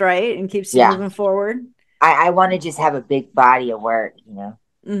focused, right? And keeps you Yeah. moving forward. I want to just have a big body of work.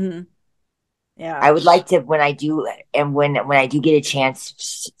 Mm-hmm. Yeah. I would like to when I do, and when I do get a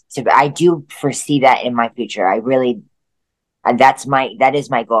chance to, I do foresee that in my future. I really, and that is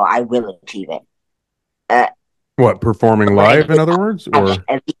my goal. I will achieve it. What, performing When I live, in other words? have Or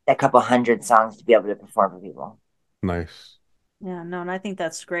at least a couple hundred songs to be able to perform for people. nice. Yeah, no, and I think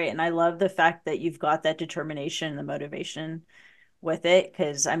that's great. And I love the fact that you've got that determination and the motivation with it.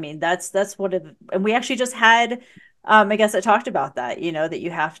 Cause I mean, that's what it, and we actually just had, I guess I talked about that, that you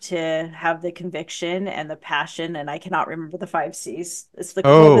have to have the conviction and the passion. And I cannot remember the 5 C's. What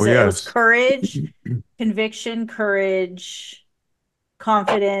Oh, was it? It was yes. courage, conviction, courage,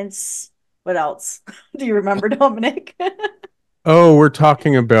 confidence. What else? Do you remember, Dominic? Oh, we're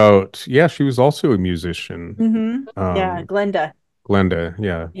talking about, yeah, she was also a musician. Yeah, Glenda. Glenda,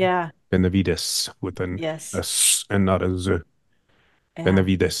 yeah. Yeah. Benavides with an Yes. S and not a Z. Yeah.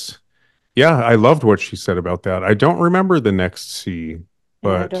 Benavides. Yeah, I loved what she said about that. I don't remember the next C, Yeah, I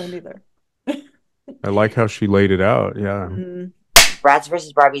but don't either. I like how she laid it out. Yeah. Bratz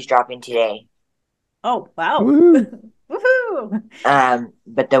versus Barbie's dropping today. Oh, wow. Woo. Woohoo.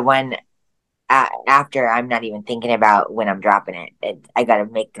 But the one after, I'm not even thinking about when I'm dropping it. I got to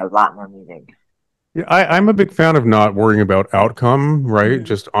make a lot more music. Yeah, I'm a big fan of not worrying about outcome, right?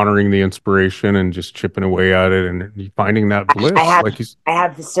 Just honoring the inspiration and just chipping away at it and finding that bliss. I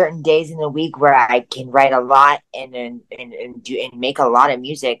have the certain days in the week where I can write a lot and make a lot of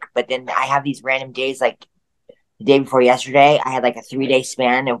music, but then I have these random days like the day before yesterday. I had like a 3-day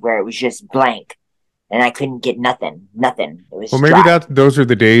span of where it was just blank, and I couldn't get nothing. It was Well, maybe dry. those are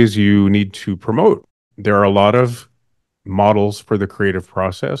the days you need to promote. There are a lot of models for the creative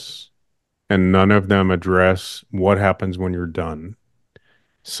process, and none of them address what happens when you're done.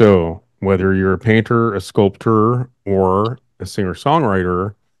 So, whether you're a painter, a sculptor, or a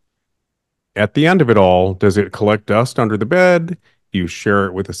singer-songwriter, at the end of it all, does it collect dust under the bed? Do you share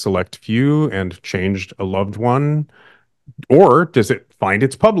it with a select few and changed a loved one? Or does it find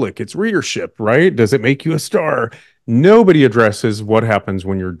its public, its readership, right? Does it make you a star? Nobody addresses what happens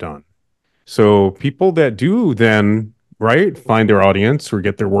when you're done. So people that do then, right, find their audience or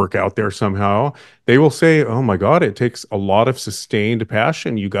get their work out there somehow, they will say, oh my God, it takes a lot of sustained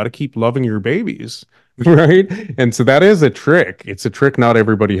passion. You got to keep loving your babies, right? And so that is a trick. It's a trick not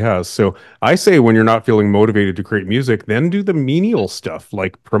everybody has. So I say when you're not feeling motivated to create music, then do the menial stuff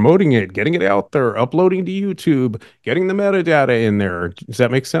like promoting it, getting it out there, uploading to YouTube, getting the metadata in there. Does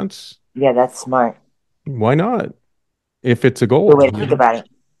that make sense? Yeah, that's smart. Why not? If it's a Good goal. way to think about it.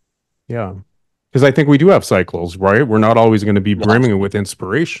 Yeah. Because I think we do have cycles, right? We're not always going to be brimming with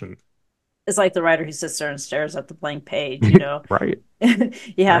inspiration. It's like the writer who sits there and stares at the blank page, Right.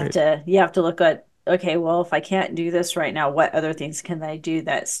 You have to look at, okay, well, if I can't do this right now, what other things can I do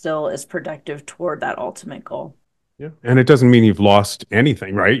that still is productive toward that ultimate goal? Yeah. And it doesn't mean you've lost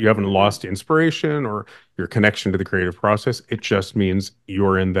anything, right? You haven't lost inspiration or your connection to the creative process. It just means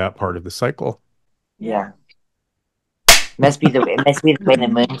you're in that part of the cycle. Yeah. It must be the way the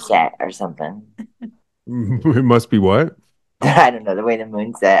moon set or something. It must be what? I don't know, the way the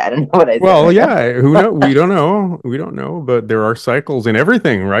moon set. I don't know what I said. Well, yeah, who know? We don't know. We don't know, but there are cycles in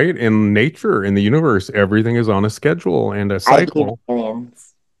everything, right? In nature, in the universe, everything is on a schedule and a I believe cycle. in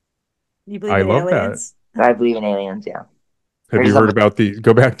aliens. You believe I in love aliens? I believe in aliens, yeah. Have you heard about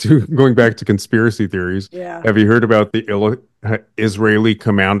going back to conspiracy theories? Yeah. Have you heard about the Israeli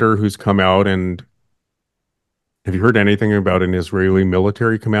commander who's come out and have you heard anything about an Israeli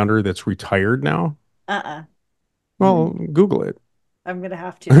military commander that's retired now? Well, Google it. I'm gonna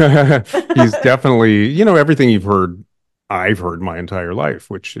have to. He's definitely, everything I've heard my entire life,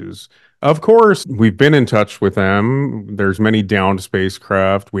 which is, of course, we've been in touch with them. There's many downed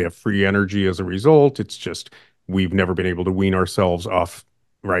spacecraft. We have free energy as a result. It's just we've never been able to wean ourselves off,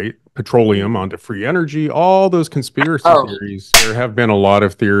 right? Petroleum onto free energy, all those conspiracy theories. There have been a lot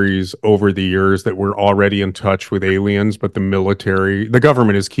of theories over the years that we're already in touch with aliens, but the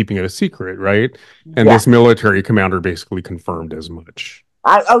government is keeping it a secret, right? And this military commander basically confirmed as much.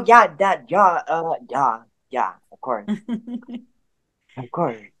 Oh yeah, yeah, of course, of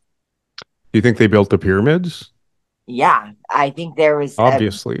course. Do you think they built the pyramids? Yeah, I think there was.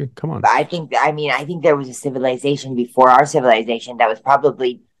 Obviously. Come on. I think there was a civilization before our civilization that was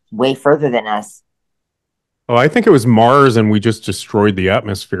probably way further than us. Oh, I think it was Mars and we just destroyed the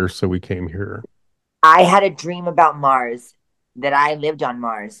atmosphere, so we came here. I had a dream about Mars that I lived on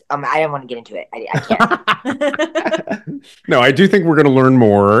Mars. I don't want to get into it. I can't. No, I do think we're going to learn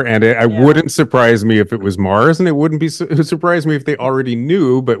more, and it wouldn't surprise me if it was Mars, and it wouldn't be surprise me if they already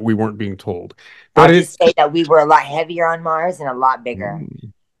knew, but we weren't being told. But I'll just say that we were a lot heavier on Mars and a lot bigger.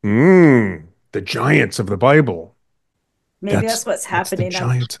 The giants of the Bible. Maybe that's what's happening. The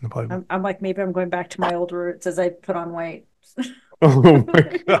giants in the Bible. I'm like, maybe I'm going back to my old roots as I put on weight. Oh my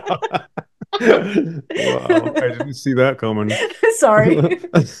God. Wow, I didn't see that coming. Sorry.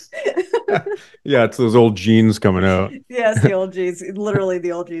 Yeah, it's those old genes coming out. Yes, the old genes. Literally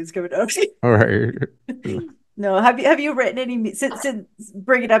the old genes coming out. All right. No, have you written any since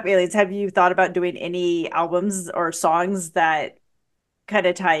bringing up aliens, have you thought about doing any albums or songs that kind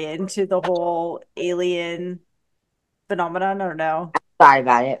of tie into the whole alien phenomenon, or no? Thought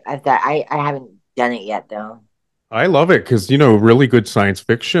about it. I haven't done it yet though. I love it because, you know, really good science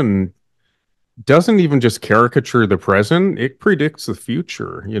fiction doesn't even just caricature the present, it predicts the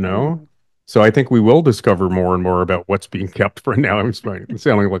future, you know? So I think we will discover more and more about what's being kept for now. I'm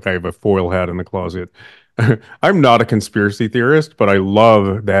sounding like I have a foil hat in the closet. I'm not a conspiracy theorist, but I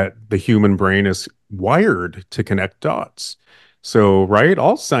love that the human brain is wired to connect dots. So, right,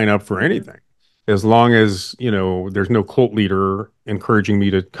 I'll sign up for anything as long as, you know, there's no cult leader encouraging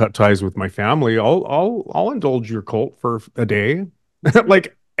me to cut ties with my family. I'll indulge your cult for a day.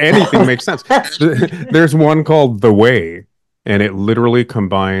 Like anything makes sense. There's one called The Way, and it literally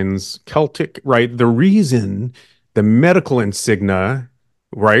combines Celtic, right? The reason the medical insignia,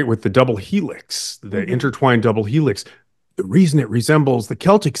 right, with the double helix, the intertwined double helix, the reason it resembles the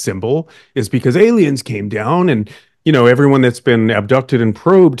Celtic symbol is because aliens came down, and, you know, everyone that's been abducted and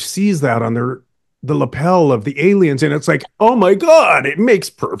probed sees that on the lapel of the aliens, and it's like, oh my God, it makes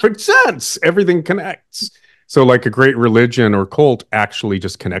perfect sense. Everything connects. So like a great religion or cult actually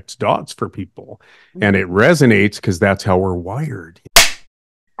just connects dots for people, and it resonates because that's how we're wired.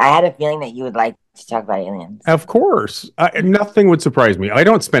 I had a feeling that you would like to talk about aliens. Of course. Nothing would surprise me. I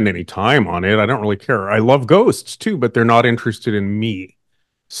don't spend any time on it. I don't really care. I love ghosts too, but they're not interested in me.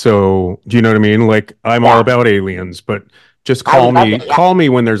 So do you know what I mean? Like, I'm all about aliens, but just call me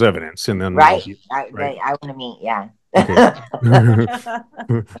when there's evidence, and then I want to meet. Yeah. Okay.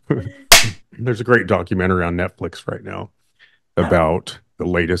 There's a great documentary on Netflix right now about the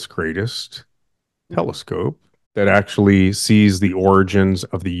latest, greatest telescope that actually sees the origins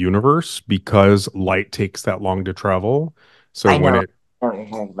of the universe because light takes that long to travel. So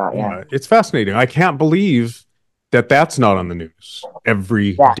it's fascinating. I can't believe that that's not on the news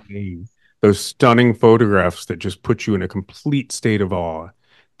every day. Those stunning photographs that just put you in a complete state of awe.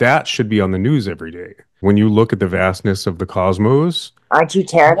 That should be on the news every day. When you look at the vastness of the cosmos, aren't you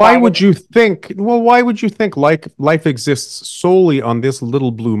terrified? Why would you think life exists solely on this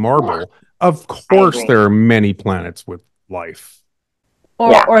little blue marble? Of course, there are many planets with life. Or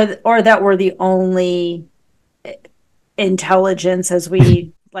that we're the only intelligence, as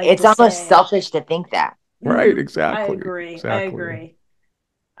we like. It's almost selfish to think that. Right, exactly. I agree. I agree.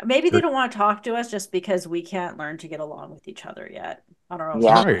 Maybe they don't want to talk to us just because we can't learn to get along with each other yet on our own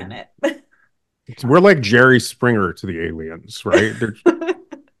planet. We're like Jerry Springer to the aliens, right?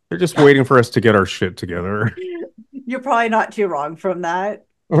 They're just waiting for us to get our shit together. You're probably not too wrong from that.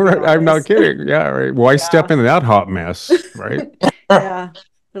 All right, I'm not kidding. Yeah, right. Why step into that hot mess, right? Yeah.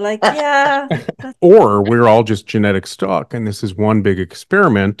 They're like, yeah. Or we're all just genetic stock, and this is one big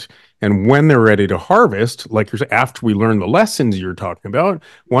experiment. And when they're ready to harvest, like after we learn the lessons you're talking about,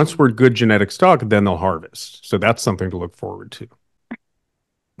 once we're good genetic stock, then they'll harvest. So that's something to look forward to.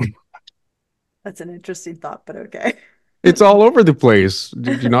 That's an interesting thought, but okay. It's all over the place.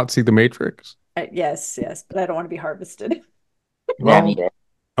 Did you not see The Matrix? Yes, but I don't want to be harvested. Well,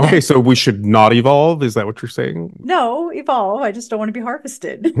 okay, so we should not evolve. Is that what you're saying? No, evolve. I just don't want to be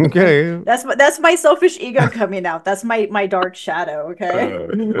harvested. Okay. That's my selfish ego coming out. That's my dark shadow. Okay.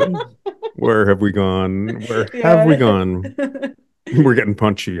 Where have we gone? Where have we gone? We're getting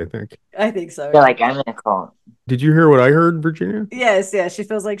punchy, I think. I think so. I feel like I'm in a cult. Did you hear what I heard, Virginia? Yes. She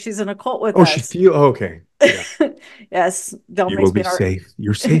feels like she's in a cult with us. She feels okay. Yeah. Yes. You will be safe.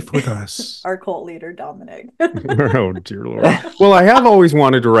 You're safe with us. Our cult leader, Dominic. Oh dear Lord. Well, I have always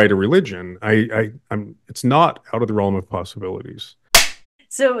wanted to write a religion. I'm. It's not out of the realm of possibilities.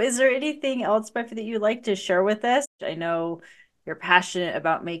 So, is there anything else, Buffy, that you'd like to share with us? I know you're passionate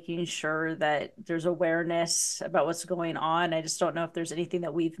about making sure that there's awareness about what's going on. I just don't know if there's anything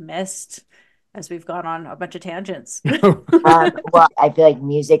that we've missed as we've gone on a bunch of tangents. Well, I feel like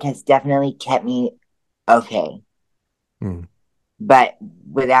music has definitely kept me okay, but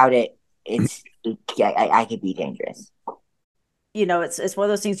without it, I could be dangerous. It's one of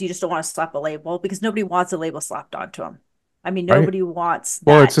those things you just don't want to slap a label, because nobody wants a label slapped onto them. I mean, Right. nobody wants that.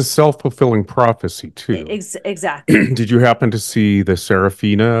 Well, it's a self-fulfilling prophecy too. Exactly. Did you happen to see the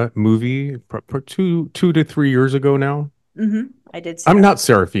Serafina movie 2 to 3 years ago now? I did see I'm that. not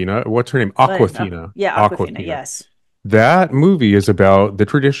Serafina. What's her name? Aquafina. Yeah, Aquafina, yes. That movie is about the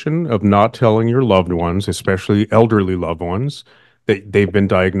tradition of not telling your loved ones, especially elderly loved ones, that they've been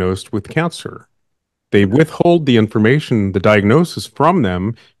diagnosed with cancer. They withhold the information, the diagnosis from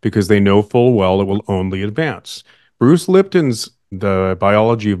them, because they know full well it will only advance. Bruce Lipton's The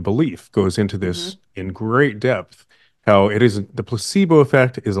Biology of Belief goes into this in great depth, how it is the placebo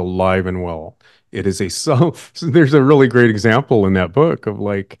effect is alive and well. It is so there's a really great example in that book of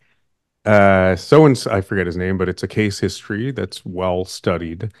like so and I forget his name, but it's a case history that's well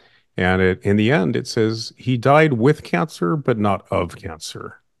studied. And in the end, it says he died with cancer, but not of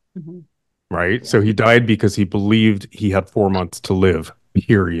cancer. Right. So he died because he believed he had 4 months to live,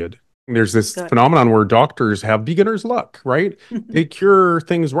 period. There's this phenomenon where doctors have beginner's luck, right? They cure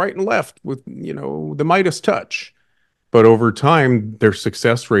things right and left with, the Midas touch. But over time, their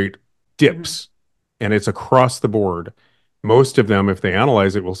success rate dips and it's across the board. Most of them, if they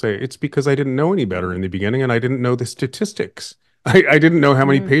analyze it, will say it's because I didn't know any better in the beginning and I didn't know the statistics. I didn't know how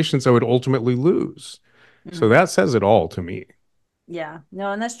many patients I would ultimately lose. So that says it all to me. Yeah,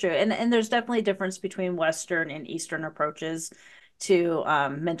 no, and that's true. And there's definitely a difference between Western and Eastern approaches to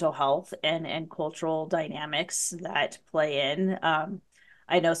mental health and cultural dynamics that play in.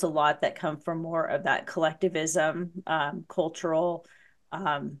 I know it's a lot that come from more of that collectivism, cultural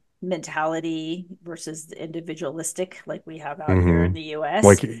mentality versus the individualistic like we have out here in the US.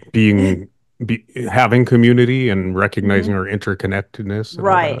 Like having community and recognizing our interconnectedness. And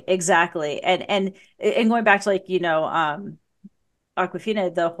right, exactly. And going back to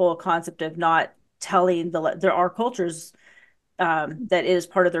Aquafina, the whole concept of not telling there are cultures that is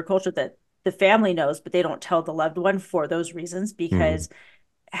part of their culture that the family knows, but they don't tell the loved one for those reasons, because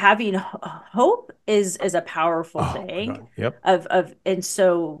having hope is a powerful thing. Yep. And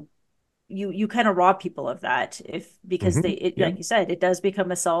so you kind of rob people of that because like you said, it does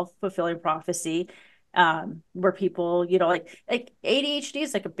become a self-fulfilling prophecy. Where people, like ADHD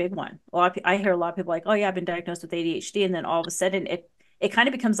is like a big one. I hear a lot of people like, oh yeah, I've been diagnosed with ADHD, and then all of a sudden it kind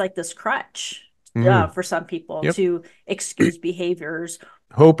of becomes like this crutch for some people to excuse behaviors.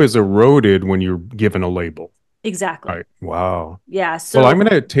 Hope is eroded when you're given a label. Exactly. Right. Wow. Yeah. So, well, I'm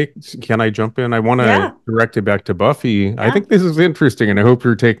going to can I jump in? I want to direct it back to Buffy. Yeah. I think this is interesting, and I hope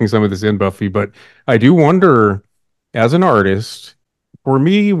you're taking some of this in, Buffy, but I do wonder, as an artist, for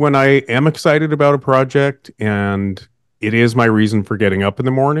me, when I am excited about a project and it is my reason for getting up in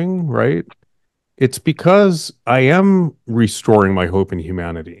the morning, right? It's because I am restoring my hope in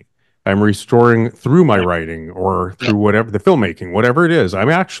humanity. I'm restoring through my writing or through whatever, the filmmaking, whatever it is. I'm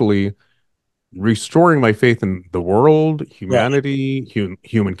actually restoring my faith in the world, humanity,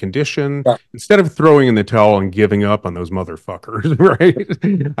 human condition, instead of throwing in the towel and giving up on those motherfuckers,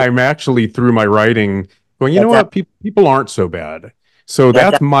 right? I'm actually, through my writing, going, you know what? People aren't so bad. So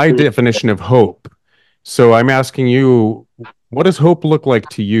that's my definition of hope. So I'm asking you, what does hope look like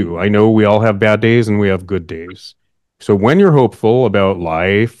to you? I know we all have bad days and we have good days. So when you're hopeful about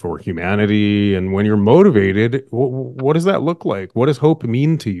life or humanity and when you're motivated, what does that look like? What does hope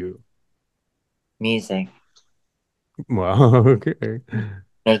mean to you? Music. Wow, okay.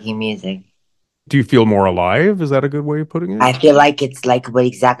 Making music. Do you feel more alive? Is that a good way of putting it? I feel like it's like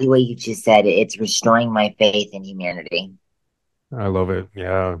exactly what you just said. It's restoring my faith in humanity. I love it.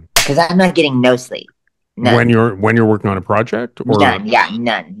 Yeah. Because I'm not getting no sleep. None. When you're working on a project? Or none. Yeah,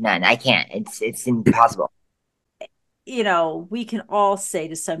 none. I can't. It's impossible. We can all say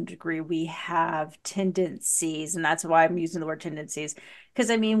to some degree we have tendencies, and that's why I'm using the word tendencies, because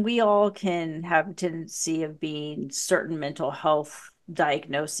I mean we all can have a tendency of being certain mental health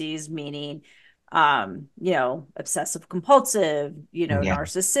diagnoses, meaning obsessive compulsive,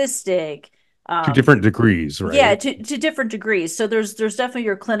 narcissistic, to different degrees, right? Yeah, to different degrees. So there's definitely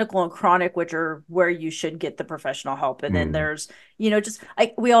your clinical and chronic, which are where you should get the professional help. And then there's,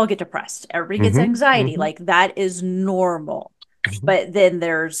 we all get depressed. Everybody gets anxiety. Like that is normal. But then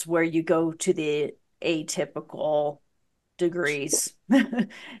there's where you go to the atypical degrees. And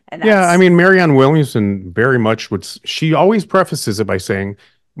I mean, Marianne Williamson very much she always prefaces it by saying,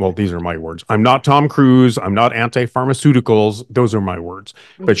 well, these are my words. I'm not Tom Cruise. I'm not anti-pharmaceuticals. Those are my words.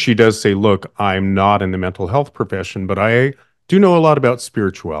 But Mhm. she does say, look, I'm not in the mental health profession, but I do know a lot about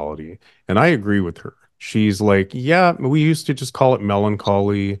spirituality. And I agree with her. She's like, yeah, we used to just call it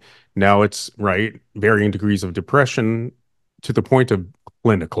melancholy. Now it's right, varying degrees of depression to the point of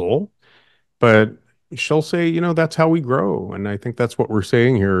clinical. But she'll say, that's how we grow. And I think that's what we're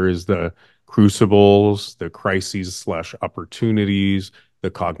saying here is the crucibles, the crises slash opportunities,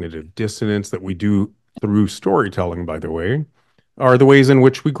 the cognitive dissonance that we do through storytelling, by the way, are the ways in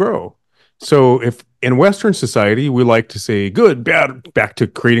which we grow. So if in Western society we like to say good, bad, back to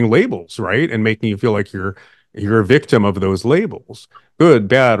creating labels, right? And making you feel like you're a victim of those labels. Good,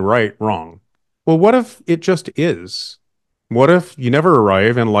 bad, right, wrong. Well, what if it just is? What if you never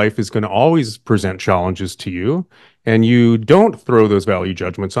arrive and life is going to always present challenges to you and you don't throw those value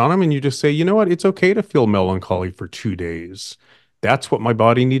judgments on them and you just say, you know what, it's okay to feel melancholy for 2 days. That's what my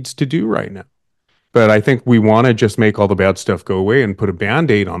body needs to do right now. But I think we want to just make all the bad stuff go away and put a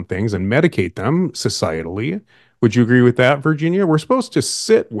band-aid on things and medicate them societally. Would you agree with that, Virginia? We're supposed to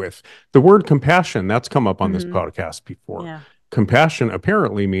sit with the word compassion. That's come up on this Mhm. podcast before. Yeah. Compassion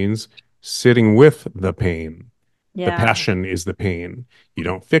apparently means sitting with the pain. The Yeah. passion is the pain. You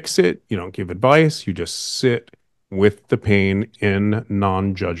don't fix it. You don't give advice. You just sit with the pain in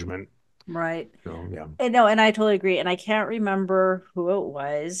non-judgment. Right. So, yeah. And no, and I totally agree. And I can't remember who it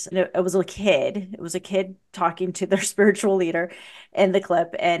was. No, it was a kid. It was a kid talking to their spiritual leader in the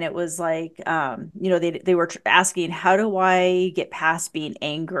clip. And it was like, they were asking, how do I get past being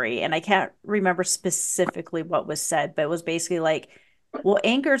angry? And I can't remember specifically what was said, but it was basically like, well,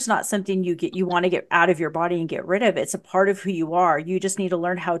 anger is not something you want to get out of your body and get rid of. It's a part of who you are. You just need to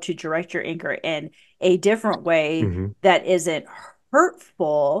learn how to direct your anger in a different way Hmm. that isn't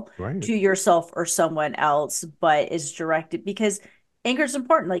hurtful Right. to yourself or someone else, but is directed because anger is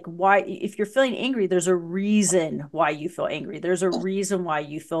important. Like, why, if you're feeling angry, there's a reason why you feel angry. There's a reason why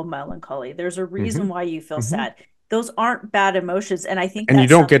you feel melancholy. There's a Hmm. reason why you feel Hmm. sad. Those aren't bad emotions. And I think And you that's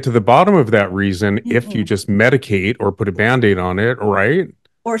don't some, get to the bottom of that reason if you mm-mm, just medicate or put a band-aid on it, right?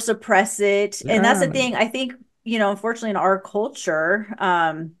 or suppress it. And that's the Yeah. thing. I think, unfortunately in our culture,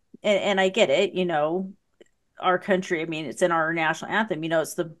 and I get it, our country, I mean, it's in our national anthem,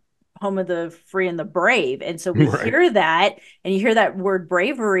 it's the home of the free and the brave. And so we Right. hear that and you hear that word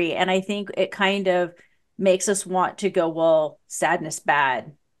bravery. And I think it kind of makes us want to go, well, sadness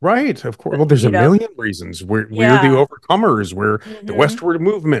bad. Right. Of course. But, Well, there's a million reasons. We're the yeah. overcomers. We're the Hmm. westward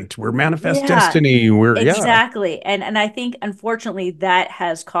movement. We're manifest Yeah, destiny. We're yeah. exactly. And I think unfortunately that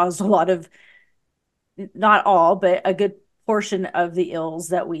has caused a lot of, not all, but a good portion of the ills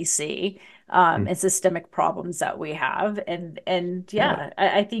that we see, and systemic problems that we have. And Yeah. yeah,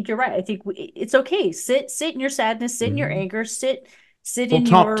 I think you're right. I think it's okay. Sit in your sadness, sit in your Mhm. anger, sit Well, in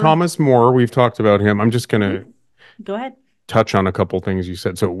your. Thomas More, we've talked about him. I'm just going to Mhm. Go ahead. touch on a couple things you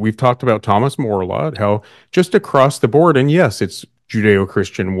said. So we've talked about Thomas More a lot, how just across the board, and yes, it's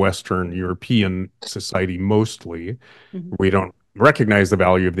Judeo-Christian, Western European society mostly. Mhm. We don't recognize the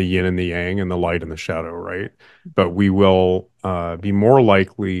value of the yin and the yang and the light and the shadow, right? But we will be more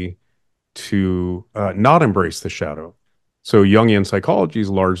likely to not embrace the shadow. So Jungian psychology is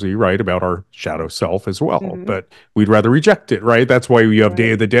largely right about our shadow self as well, Mhm. but we'd rather reject it, right? That's why we have Day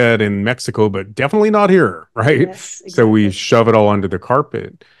Right. of the Dead in Mexico, but definitely not here, right? Yes, So we exactly. shove it all under the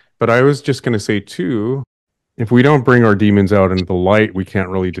carpet. But I was just going to say too, if we don't bring our demons out into the light, we can't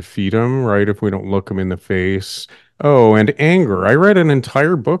really defeat them, right? If we don't look them in the face. Oh, and anger. I read an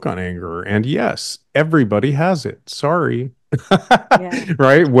entire book on anger, and yes, everybody has it. Sorry. Yeah.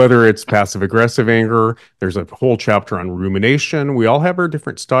 Right? Whether it's passive aggressive anger, there's a whole chapter on rumination. We all have our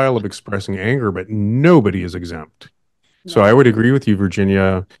different style of expressing anger, but nobody is exempt. So I No. would agree with you,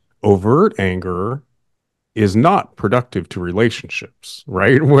 Virginia. Overt anger is not productive to relationships,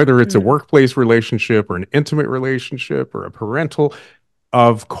 right? Whether it's a Mhm. workplace relationship or an intimate relationship or a parental,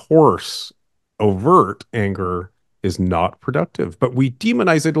 of course, overt anger is not productive, but we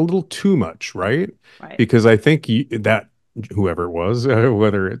demonize it a little too much, right? Right. Because I think that whoever it was,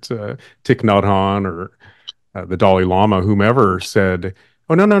 whether it's Thich Nhat Hanh or the Dalai Lama, whomever said,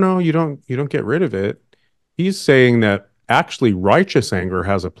 "Oh no, no, no, you don't get rid of it." He's saying that actually righteous anger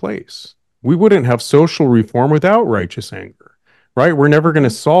has a place. We wouldn't have social reform without righteous anger, right? We're never going to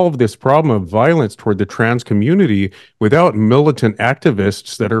Mhm. solve this problem of violence toward the trans community without militant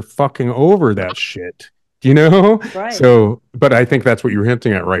activists that are fucking over that shit. You know? Right. So, but I think that's what you're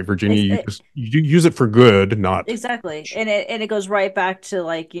hinting at, right, Virginia? It's You just you use it for good, not. exactly. And it goes right back to,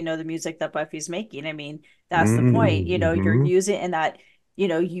 like, the music that Buffy's making. I mean, that's the point. You're Mm-hmm. using, and that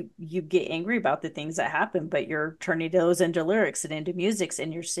you get angry about the things that happen, but you're turning those into lyrics and into musics,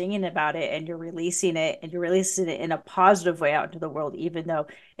 and you're singing about it, and you're releasing it, and you're releasing it in a positive way out into the world, even though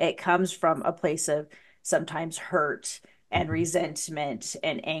it comes from a place of sometimes hurt and resentment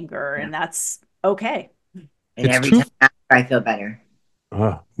and anger, Yeah. and that's okay. And It's every too time after, I feel better.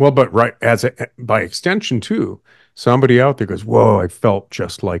 well, but right by extension too, somebody out there goes, "Whoa, I felt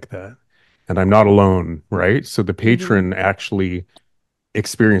just like that," and I'm not alone, right? So the Mm-hmm. patron actually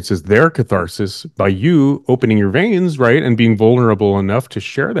experiences their catharsis by you opening your veins, right, and being vulnerable enough to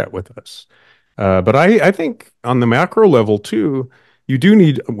share that with us. But I think on the macro level too, you do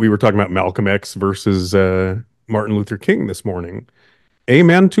need. We were talking about Malcolm X versus Martin Luther King this morning.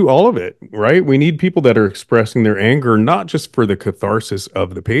 Amen to all of it, right? We need people that are expressing their anger, not just for the catharsis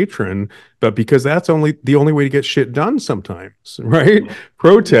of the patron, but because that's only the only way to get shit done sometimes, right?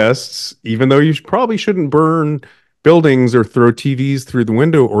 Protests, even though you probably shouldn't burn buildings or throw TVs through the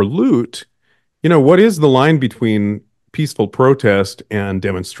window or loot, what is the line between peaceful protest and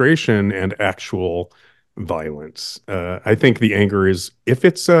demonstration and actual violence? I think the anger is, if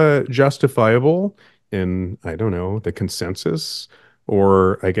it's justifiable in, I don't know, the consensus,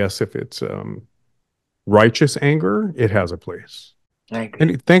 or I guess if it's righteous anger, it has a place. I agree.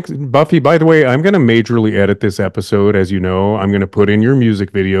 And thanks, Buffy. By the way, I'm going to majorly edit this episode. As you know, I'm going to put in your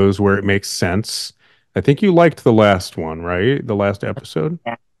music videos where it makes sense. I think you liked the last one, right? The last episode.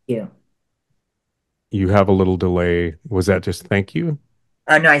 Thank you. You have a little delay. Was that just thank you?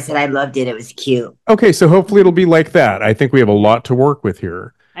 Oh no, I said I loved it. It was cute. Okay, so hopefully it'll be like that. I think we have a lot to work with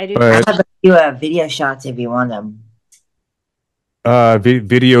here. I do. I But have a few video shots if you want them.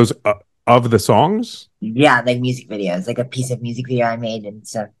 videos of the songs? Yeah, like music videos, like a piece of music video I made and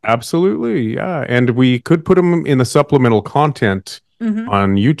stuff. Absolutely, yeah. And we could put them in the supplemental content Mm-hmm.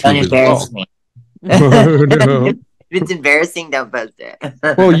 on Don't YouTube as well. embarrass me. Oh, no. If it's embarrassing, don't post it.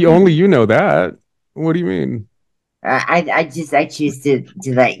 Well, only you know that. What do you mean? I choose to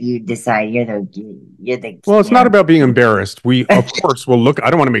let you decide. You're the Well, it's not about being embarrassed. We, of course, will look. I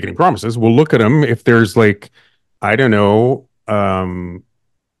don't want to make any promises. We'll look at them. If there's like, I don't know,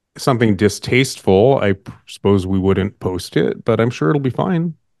 something distasteful, I suppose we wouldn't post it, but I'm sure it'll be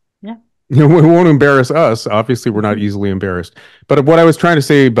fine. Yeah. It won't embarrass us. Obviously, we're not easily embarrassed. But what I was trying to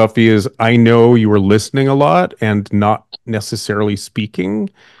say, Buffy, is I know you were listening a lot and not necessarily speaking,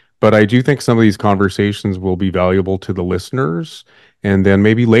 but I do think some of these conversations will be valuable to the listeners. And then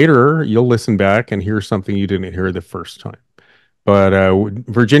maybe later you'll listen back and hear something you didn't hear the first time. But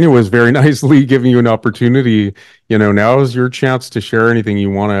Virginia was very nicely giving you an opportunity. Now is your chance to share anything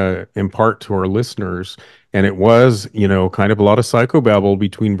you want to impart to our listeners. And it was, kind of a lot of psychobabble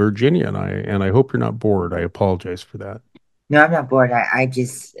between Virginia and I. And I hope you're not bored. I apologize for that. No, I'm not bored. I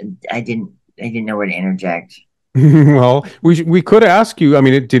didn't know where to interject. Well, we could ask you. I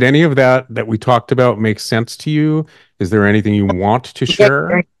mean, did any of that we talked about make sense to you? Is there anything you want to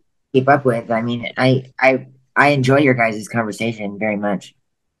share? Keep up with. I mean, I enjoy your guys' conversation very much.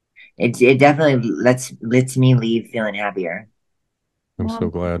 It definitely lets me leave feeling happier. I'm so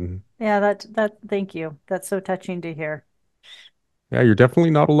glad. Yeah, that thank you. That's so touching to hear. Yeah, you're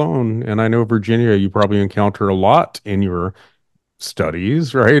definitely not alone. And I know, Virginia, you probably encounter a lot in your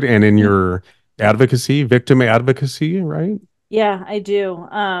studies, right? And in your advocacy, victim advocacy, right? Yeah, I do.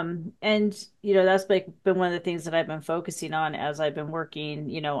 And that's been one of the things that I've been focusing on as I've been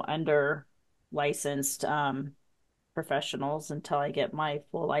working, under licensed professionals until I get my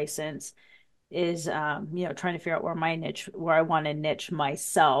full license, is trying to figure out where I want to niche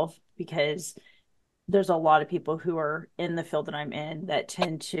myself, because there's a lot of people who are in the field that I'm in that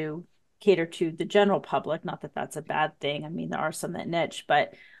tend to cater to the general public. Not that that's a bad thing. I mean, there are some that niche,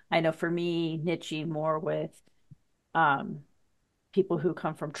 but I know for me, niching more with people who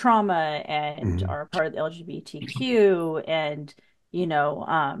come from trauma and are part of the LGBTQ and,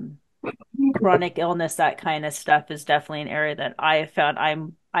 chronic illness, that kind of stuff is definitely an area that I have found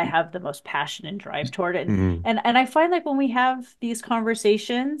I have the most passion and drive toward it. And I find like when we have these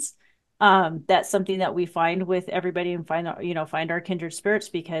conversations, that's something that we find with everybody and find our kindred spirits,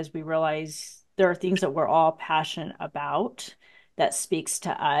 because we realize there are things that we're all passionate about that speaks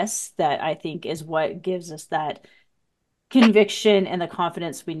to us, that I think is what gives us that conviction and the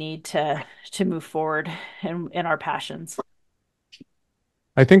confidence we need to move forward in our passions.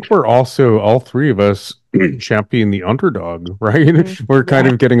 I think we're also, all three of us, champion the underdog, right? We're kind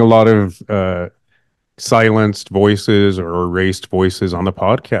of getting a lot of silenced voices or erased voices on the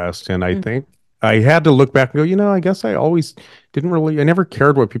podcast. And I think I had to look back and go, I guess I never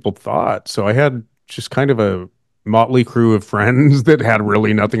cared what people thought. So I had just kind of a motley crew of friends that had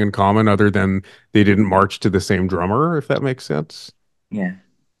really nothing in common other than they didn't march to the same drummer, if that makes sense. Yeah.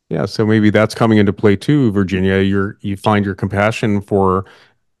 Yeah, so maybe that's coming into play too, Virginia. You find your compassion for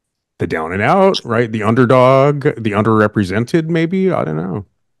the down and out, right? The underdog, the underrepresented, maybe. I don't know.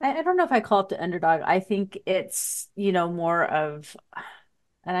 I don't know if I call it the underdog. I think it's, more of,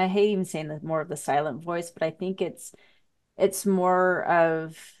 and I hate even saying that, more of the silent voice, but I think it's more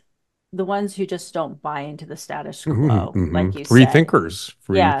of the ones who just don't buy into the status quo, like you Free said. thinkers.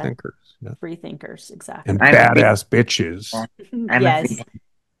 Yeah. Yeah. Free thinkers, exactly. And badass bitches. Yes.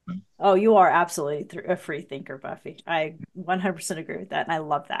 Oh, you are absolutely a free thinker, Buffy. I 100% agree with that, and I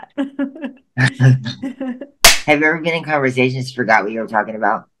love that. Have you ever been in conversations, forgot what you were talking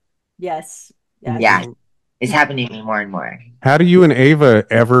about? Yes. Yeah. It's happening to me more and more. How do you and Ava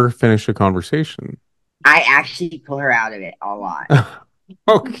ever finish a conversation? I actually pull her out of it a lot.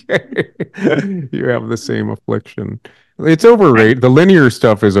 Okay. You have the same affliction. It's overrated. The linear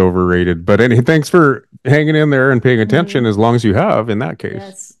stuff is overrated, but thanks for hanging in there and paying attention as long as you have in that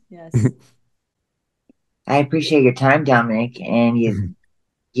case. Yes. I appreciate your time, Dominic, and you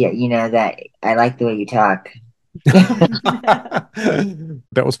know that I like the way you talk. That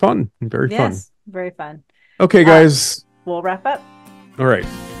was fun. Very fun. Yes, very fun. Okay, guys. We'll wrap up. All right.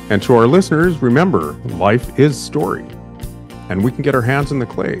 And to our listeners, remember, life is story, and we can get our hands in the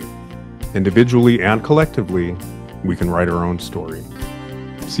clay. Individually and collectively, we can write our own story.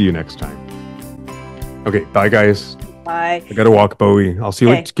 See you next time. Okay, bye, guys. Bye. I gotta walk Bowie. I'll see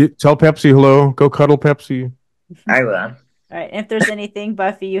you later. Tell Pepsi hello. Go cuddle Pepsi. I will. All right. If there's anything,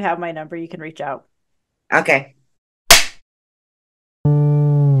 Buffy, you have my number. You can reach out. Okay.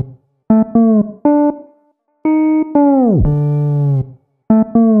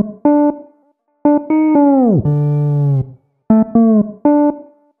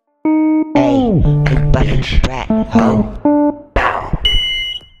 Buffy, Bratt, ho, bow.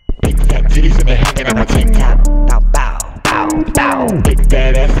 Big fat titties and they hanging on my tank top. Bow, bow, bow, bow. Big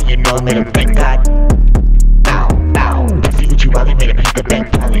fat ass and you know I made him thank God. Bow, bow. See what you want, made him hit the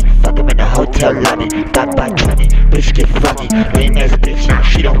bank probably. Fuck him in the hotel lobby. Got by 20, bitch get froggy. Lame ass bitch, now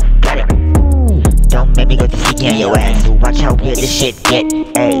she don't got it. Don't make me go to see on your ass. Watch how weird this shit get.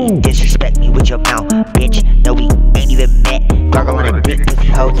 Ayy, disrespect me with your mouth, bitch. No, we ain't even met. Gargle on a big pussy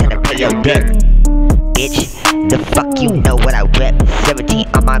hoe, trying to pay your debt. Bitch, the fuck you know what I rep. 17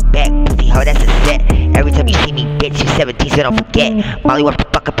 on my back, pussy hoe, that's a set. Every time you see me, bitch, you 17, so don't forget. Molly want to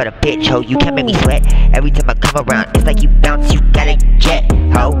fuck up at a bitch, ho, you can't make me sweat. Every time I come around, it's like you bounce, you got a jet,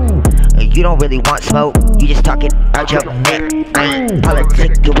 ho. You don't really want smoke, you just talking out your neck. I ain't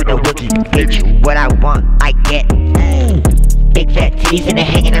politic with no wiki, bitch. What I want, I get. Big fat titties and they're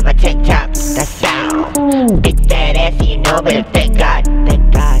hanging on my tank top. That's how. Big fat ass, and you know, but thank God,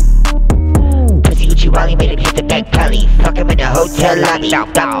 thank God. Pussy Gucci Wally made him hit the bank probably. Fuck him in the hotel lobby.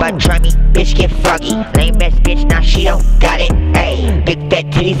 Stop but try me, bitch get froggy. Lame ass bitch, now she don't got it. Ayy, big fat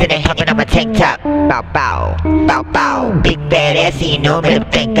titties and they're hanging on my tank top. Bow bow, bow bow. Big bad ass, and you know, made him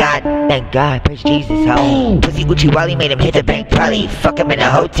thank God, thank God. Praise Jesus, ho. Pussy Gucci Wally made him hit the bank probably. Fuck him in the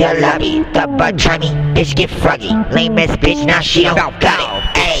hotel lobby. Stop but try me, bitch get froggy. Lame ass bitch, now she don't got it.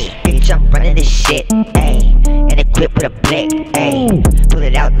 Ayy, bitch, I'm running this shit. Ayy, and equipped with a blick. Ayy, pull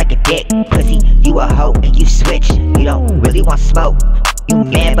it out like a dick. Pussy, you a hoe and you switch. You don't really want smoke. You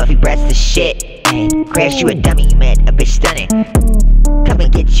mad, Buffy Bratz the shit. Ayy, crash you a dummy, you mad, a bitch stunning. Come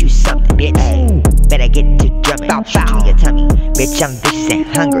and get you something, bitch. Ayy, better get into drumming. Shoot you in your tummy, bitch. I'm vicious and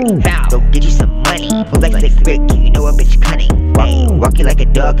hungry. Go get you some money. Move like Slick Rick, you know a bitch cunning. Ayy, walk you like a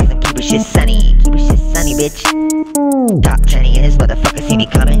dog, cause I'm keeping shit sunny. Keeping shit sunny, bitch. Top 20 in this motherfucker, see me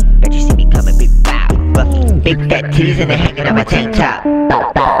coming. Bet you see me coming, big bow. Buffy, big fat titties and they're hanging on my tank top.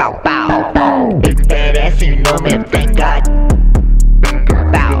 Bow, bow, bow, bow. Big fat ass and you know me, thank God.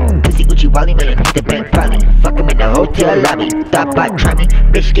 Bow, pussy Gucci Wally made him hit the bank probably. Fuck him in the hotel lobby. Thought about try me,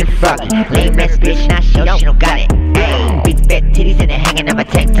 bitch get froggy. Lame ass bitch, now she don't got it. Ayy, big fat titties and they're hanging on my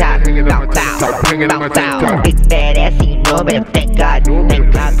tank top. Bow, bow, bow, bow. Big fat ass and you know me, thank God.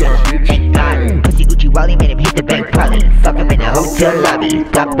 Thank God, thank God. Pussy Gucci Wally made him hit the bank probably. Fuck him in the hotel lobby.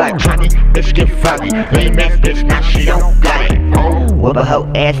 Thought about try me, bitch get froggy. Lame ass bitch, now she don't got it. Whoop a hoe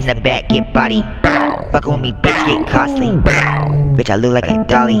ass in the back, get body. Fuckin' with me, bitch, get costly. Bitch, I look like a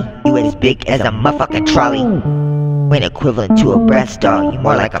dolly. You as big as a motherfucking trolley. You ain't equivalent to a brass doll. You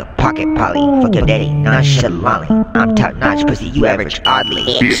more like a pocket polly. Fuck your daddy nonchalantly. I'm top notch, pussy, you average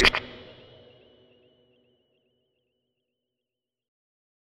oddly.